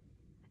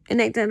 And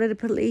they tell the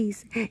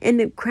police, and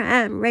the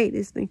crime rate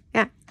is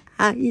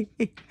higher.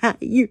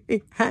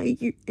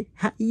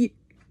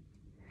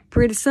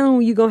 Pretty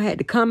soon, you're going to have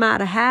to come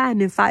out of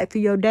hiding and fight for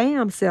your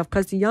damn self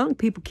because the young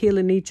people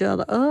killing each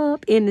other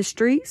up in the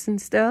streets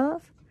and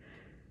stuff.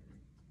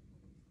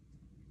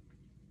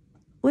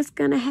 What's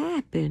going to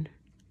happen?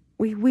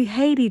 We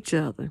hate each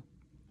other.